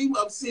time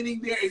of sitting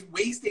there is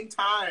wasting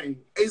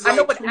time. It's I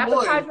know what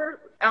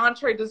appetizer,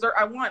 entree, dessert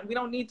I want. We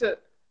don't need to.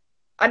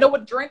 I know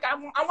what drink I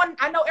want.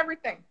 I know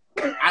everything.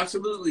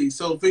 Absolutely.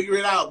 So figure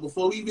it out.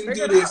 Before we even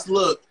do this,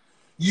 look,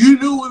 you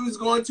knew what we was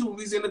going to when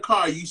we was in the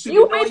car. You should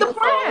have made the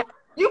plan.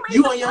 You made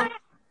the plan.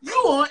 You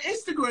on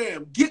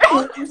Instagram. Get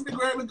on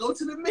Instagram and go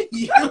to the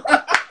menu.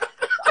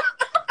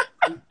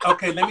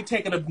 Okay, let me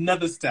take it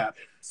another step.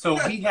 So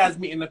he has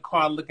me in the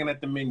car looking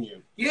at the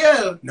menu.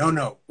 Yeah.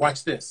 No.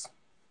 Watch this.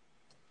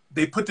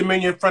 They put the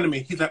menu in front of me.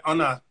 He's like, "Oh,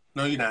 no.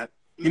 No, you're not.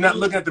 You're not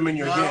looking at the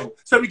menu again."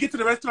 So we get to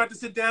the restaurant to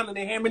sit down and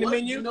they hand me the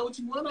menu. You know what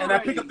you want already. And I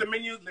pick up the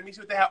menu. Let me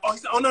see what they have. Oh, he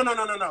said, "Oh,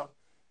 no.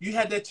 You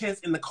had that chance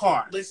in the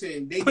car."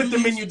 Listen, they put the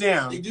menu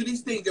down. They do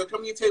these things. They'll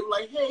come to your table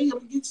like, "Hey, I'm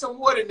gonna get some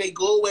water," and they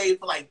go away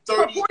for like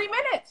 40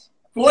 minutes.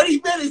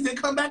 40 minutes, they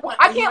come back like,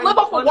 I can't live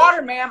off of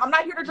water, ma'am. I'm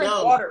not here to drink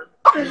water.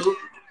 And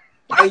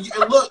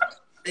look,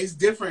 it's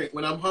different.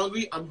 When I'm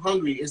hungry, I'm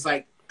hungry. It's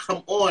like,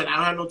 come on, I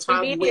don't have no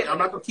time to wait. I'm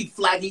not gonna keep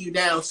flagging you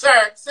down,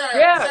 sir.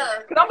 Yeah,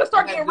 because I'm gonna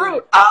start getting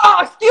rude.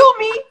 Excuse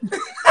me.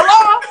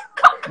 Hello.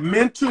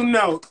 Mental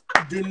note: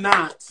 do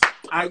not.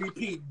 I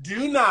repeat,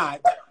 do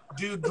not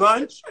do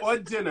lunch or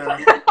dinner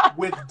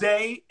with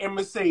Day and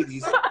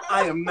Mercedes.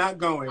 I am not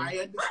going. I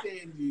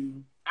understand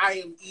you. I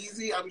am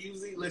easy. I'm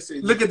usually, listen.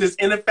 Look at this,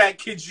 Inner Fat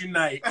Kids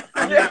Unite.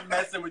 I'm not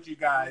messing with you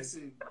guys.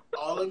 Listen,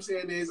 all I'm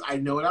saying is I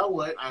know what I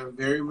want. I'm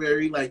very,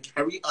 very, like,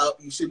 hurry up.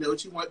 You should know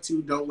what you want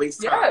to. Don't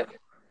waste time. Yeah.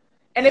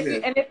 And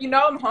if you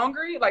know I'm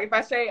hungry, like if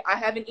I say I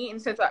haven't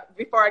eaten since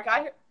before I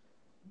got here,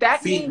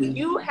 that means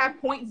you have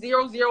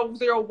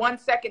 0.0001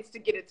 seconds to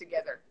get it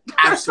together.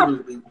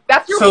 Absolutely.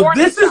 That's your So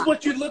this shot. is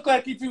what you look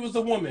like if you was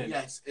a woman.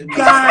 Yes.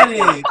 Got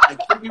it.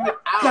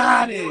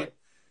 Got it.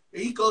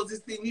 And he goes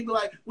this thing. He be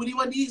like, "What do you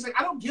want to eat?" He's like,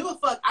 "I don't give a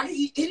fuck. I can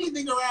eat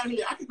anything around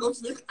here. I can go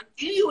to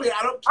anywhere.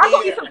 I don't care. I'm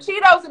gonna eat some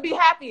Cheetos and be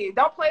happy.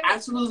 Don't play with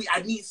Absolutely.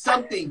 I need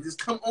something.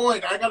 Just come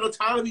on. I got no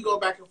time to be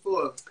going back and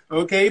forth."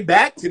 Okay,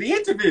 back to the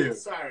interview.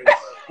 Sorry.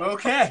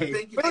 Okay.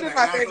 Thank you for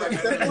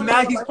that.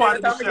 Now he's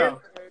part of the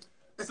show.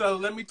 So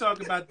let me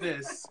talk about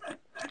this.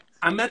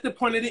 I'm at the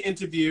point of the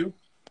interview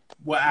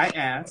where I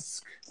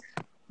ask,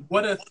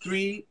 what are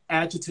 3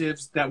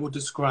 adjectives that will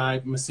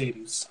describe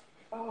Mercedes?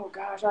 Oh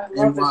gosh, I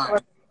love this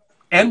question.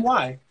 And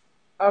why?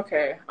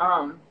 Okay.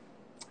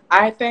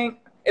 I think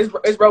is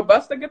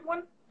robust a good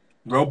one?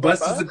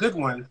 Robust is a good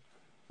one.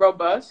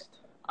 Robust.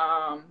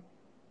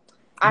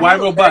 Why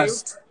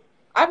robust?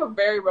 I have a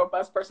very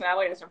robust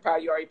personality, as I'm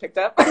proud you already picked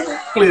up.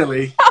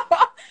 Clearly.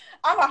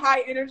 I'm a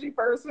high energy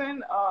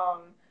person,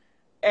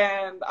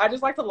 and I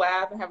just like to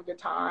laugh and have a good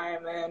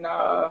time. And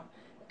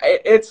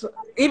it's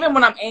even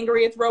when I'm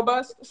angry, it's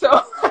robust.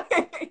 So,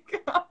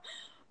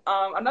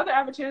 another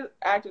actor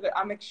that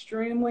I'm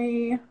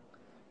extremely,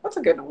 what's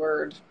a good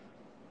word?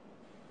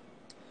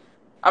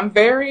 I'm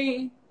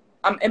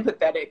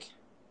empathetic.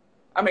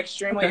 I'm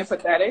extremely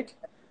empathetic.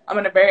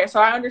 So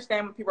I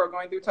understand when people are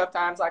going through tough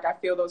times, like I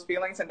feel those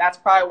feelings, and that's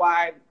probably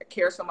why I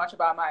care so much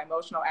about my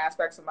emotional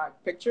aspects of my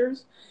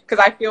pictures,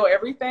 because I feel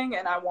everything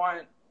and I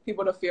want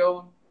people to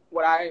feel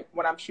what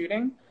I'm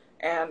shooting.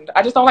 And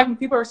I just don't like when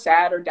people are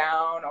sad or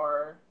down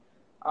or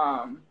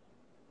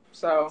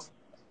so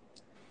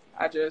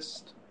I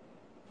just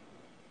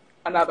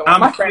another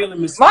one. I'm feeling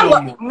Miss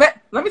Fillmore.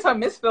 Let me tell you,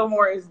 Miss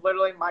Fillmore is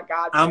literally my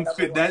god. I'm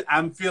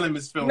feeling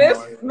Miss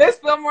Fillmore. Miss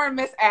Fillmore and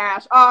Miss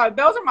Ash.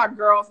 Those are my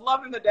girls.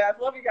 Love them to death.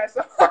 Love you guys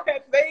so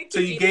much. So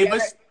you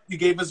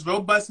gave us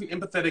robust and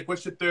empathetic.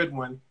 What's your third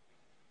one?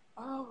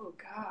 Oh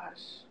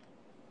gosh.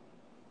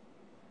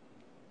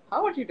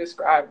 How would you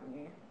describe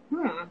me?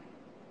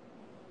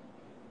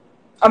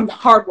 I'm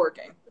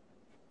hardworking.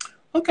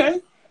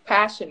 Okay.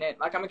 Passionate.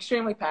 Like I'm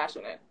extremely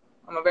passionate.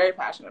 I'm a very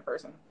passionate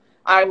person.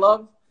 I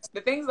love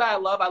the things that I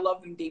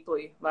love them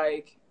deeply.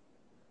 Like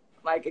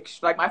my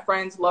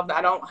friends love that.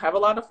 I don't have a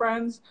lot of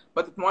friends,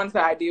 but the ones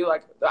that I do,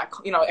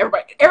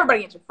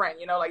 everybody ain't your friend,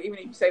 like even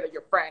if you say that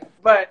you're friend,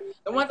 but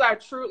the ones that are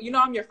true,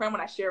 I'm your friend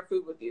when I share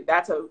food with you.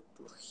 That's a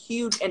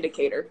huge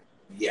indicator.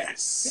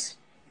 Yes.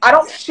 I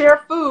don't share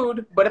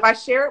food, but if I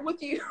share it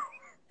with you,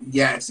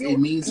 yes, it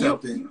means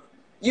something.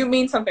 You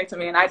mean something to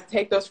me, and I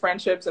take those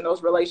friendships and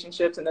those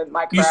relationships and then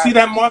my craft. You see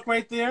that mark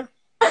right there?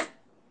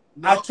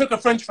 No, I took a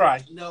French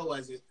fry. No,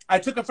 was it? I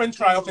took a French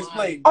fry off his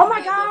plate. Oh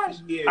my gosh!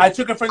 I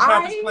took a French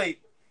fry off his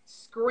plate.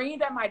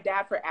 Screamed at my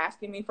dad for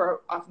asking me for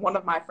one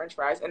of my French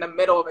fries in the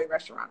middle of a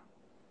restaurant.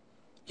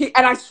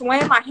 And I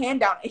slammed my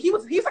hand down, and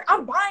he's like,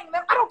 "I'm buying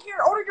them. I don't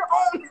care. Order your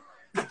own."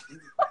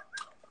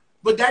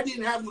 But that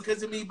didn't happen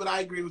because of me. But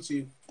I agree with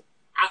you.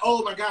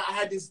 Oh my god, I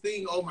had this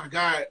thing. Oh my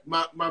god,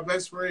 my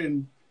best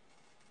friend.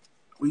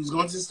 When he was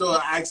going to the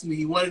store, asked me if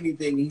he wanted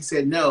anything, and he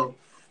said no.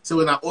 So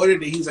when I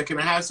ordered it, he was like, "Can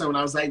I have some?" And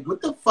I was like,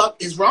 "What the fuck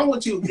is wrong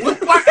with you? What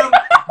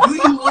do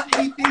you want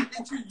anything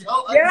that you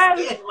don't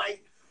understand?"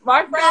 Like,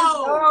 my friends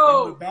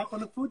know. We're back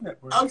on the Food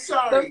Network. I'm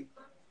sorry.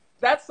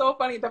 That's so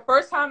funny. The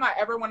first time I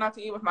ever went out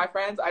to eat with my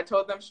friends, I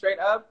told them straight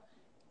up,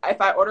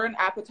 if I order an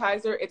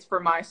appetizer, it's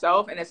for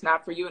myself and it's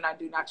not for you, and I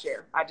do not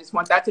share. I just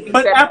want that to be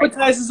but said. But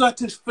appetizers are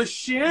for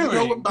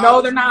sharing.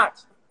 No, they're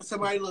not.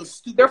 Somebody little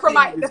stupid. They're for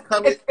my.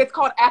 It's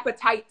called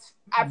appetite.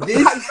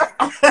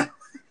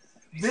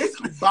 This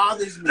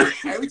bothers me.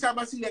 Every time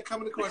I see that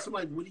coming across, I'm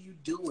like, "What are you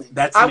doing?"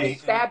 I will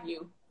stab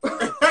you.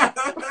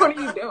 What are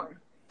you doing?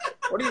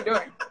 What are you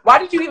doing? Why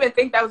did you even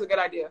think that was a good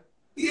idea?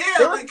 Yeah,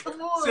 come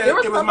on. There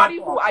was somebody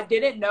who I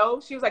didn't know.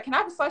 She was like, "Can I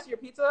have a slice of your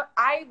pizza?"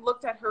 I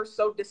looked at her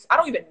I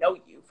don't even know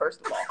you, first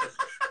of all.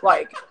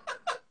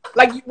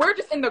 like we're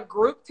just in the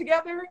group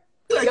together.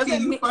 Like,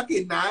 can you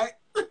fucking not?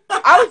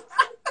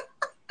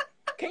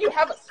 Can you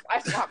have a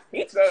slice of my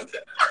pizza?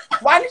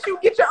 Why didn't you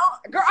get your own?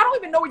 Girl, I don't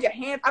even know where your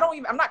hand.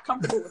 I'm not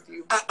comfortable with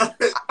you.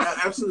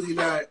 Absolutely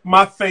not.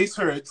 My face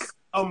hurts.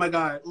 Oh my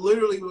god.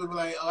 Literally, we were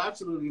like, "Oh,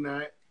 absolutely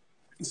not."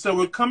 So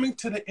we're coming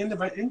to the end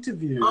of our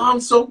interview. Oh,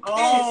 I'm so pissed.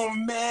 Oh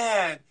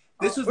man.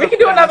 This is we can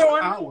do another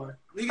one. Hour.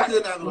 We can do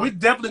another one. We're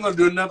definitely gonna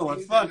do another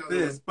one. Fuck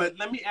this. But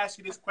let me ask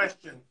you this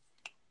question.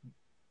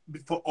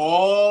 For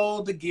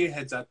all the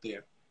gearheads out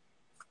there,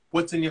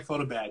 what's in your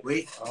photo bag?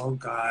 Wait. Oh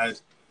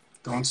god.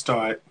 Don't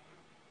start.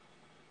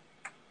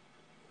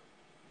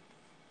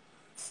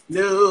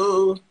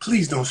 No.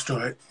 Please don't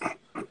start.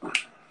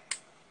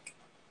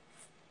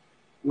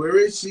 Where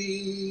is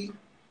she?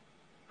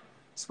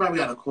 She's probably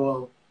got a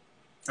call.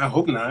 I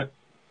hope not.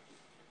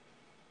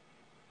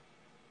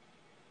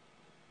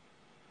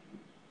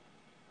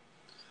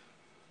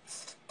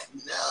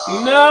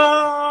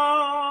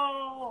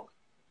 No.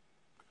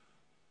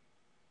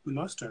 We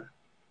lost her.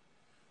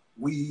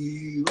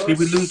 Did we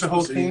lose the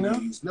whole thing now?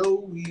 No,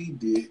 we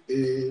didn't.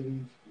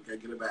 We gotta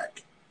get it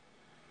back.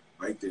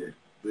 Right there.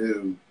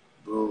 Boom.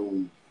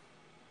 Boom.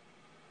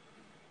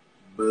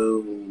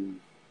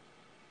 Boom.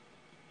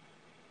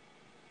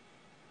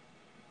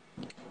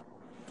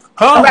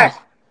 Oh. Okay.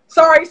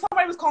 Sorry,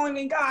 somebody was calling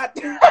me. God.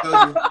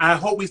 I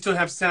hope we still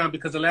have sound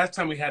because the last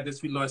time we had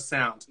this, we lost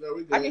sound. No,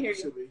 we good. I can hear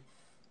you.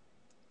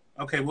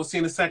 Okay, we'll see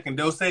in a second.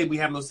 They'll say we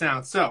have no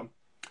sound. So,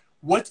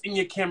 what's in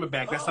your camera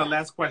bag? That's our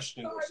last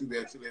question. She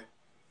there.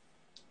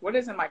 What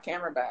is in my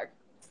camera bag?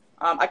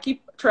 I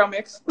keep trail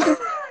mix.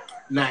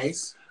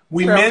 Nice.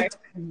 We meant.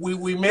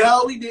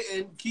 No, we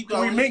didn't. Keep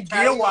going. We meant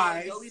gear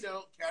wise. No, we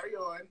don't. Carry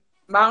on.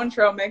 Mountain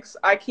trail mix.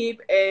 I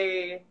keep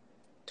a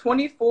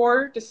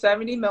 24 to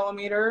 70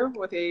 millimeter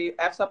with a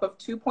f-stop of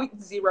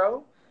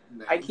 2.0.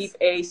 Nice. I keep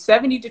a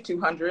 70 to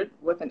 200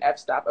 with an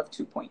f-stop of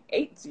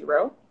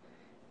 2.80.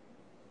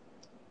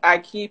 I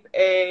keep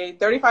a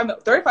 35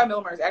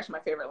 millimeter is actually my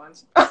favorite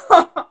lens.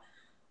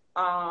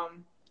 I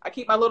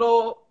keep my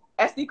little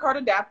SD card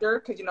adapter,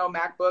 because you know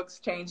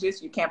MacBooks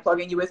changes. You can't plug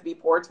in USB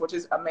ports, which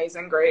is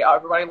amazing, great.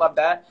 Everybody loved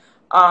that.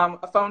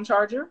 A phone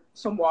charger,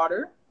 some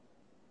water.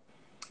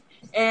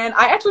 And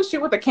I actually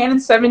shoot with a Canon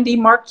 7D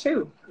Mark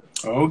II.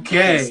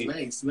 Okay.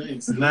 Nice.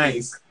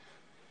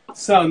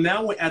 So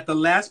now we're at the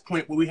last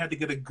point where we have to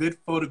get a good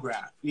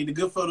photograph. You need a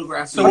good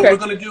photograph. So what we're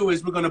going to do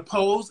is we're going to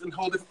pose and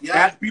hold it.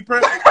 Yeah. Be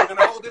perfect. We're going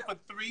to hold it for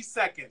 3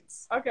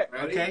 seconds. Okay.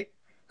 Ready?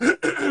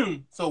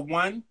 Okay. So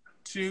 1,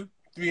 2,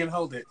 3, and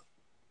hold it.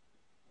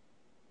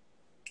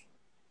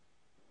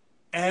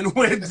 And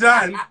we're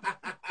done.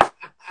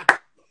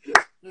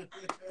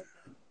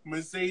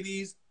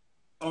 Mercedes,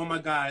 oh my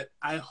God,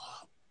 I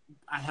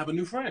have a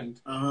new friend.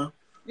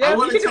 Yeah,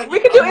 we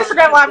can do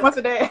Instagram Live once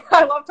a day.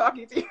 I love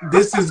talking to you.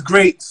 This is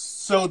great.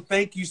 So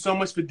thank you so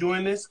much for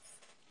doing this.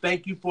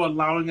 Thank you for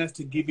allowing us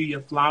to give you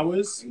your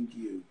flowers. Thank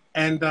you.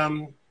 And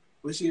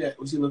where's she at?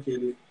 Where's she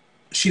located?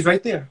 She's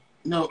right there.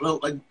 No,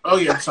 like, oh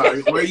yeah,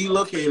 sorry. Where are you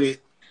located?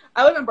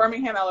 I live in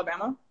Birmingham,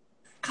 Alabama.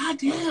 God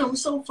damn, we're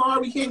so far.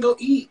 We can't go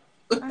eat.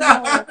 I'm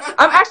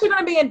actually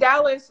going to be in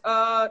Dallas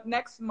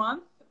next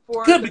month.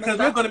 Good, because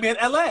we're going to be in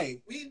LA.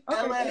 We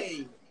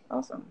LA.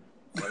 Awesome.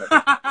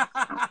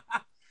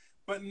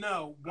 But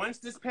no, once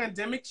this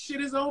pandemic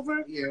shit is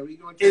over, yeah, we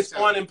going it's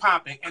on and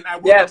popping. And I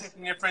will be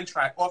taking your French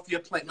fry off your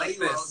plate like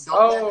this.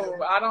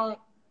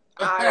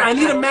 I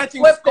need a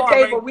matching flip scar. The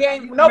table.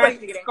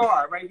 Nobody's eating.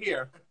 Scar right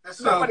here.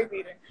 Nobody's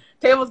eating.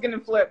 Table's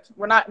getting flipped.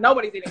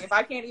 Nobody's eating. If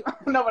I can't eat,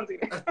 nobody's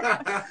eating.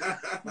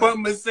 But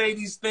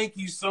Mercedes, thank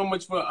you so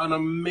much for an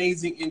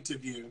amazing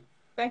interview.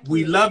 Thank you.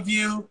 We love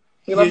you.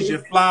 Here's your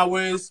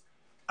flowers.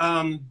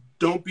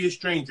 Don't be a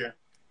stranger.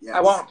 Yes.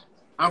 I won't.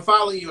 I'm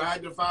following you. I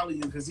had to follow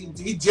you because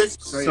he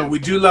just. So we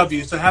do love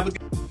you. So have a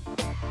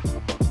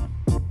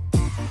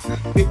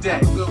good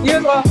day. You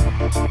as well.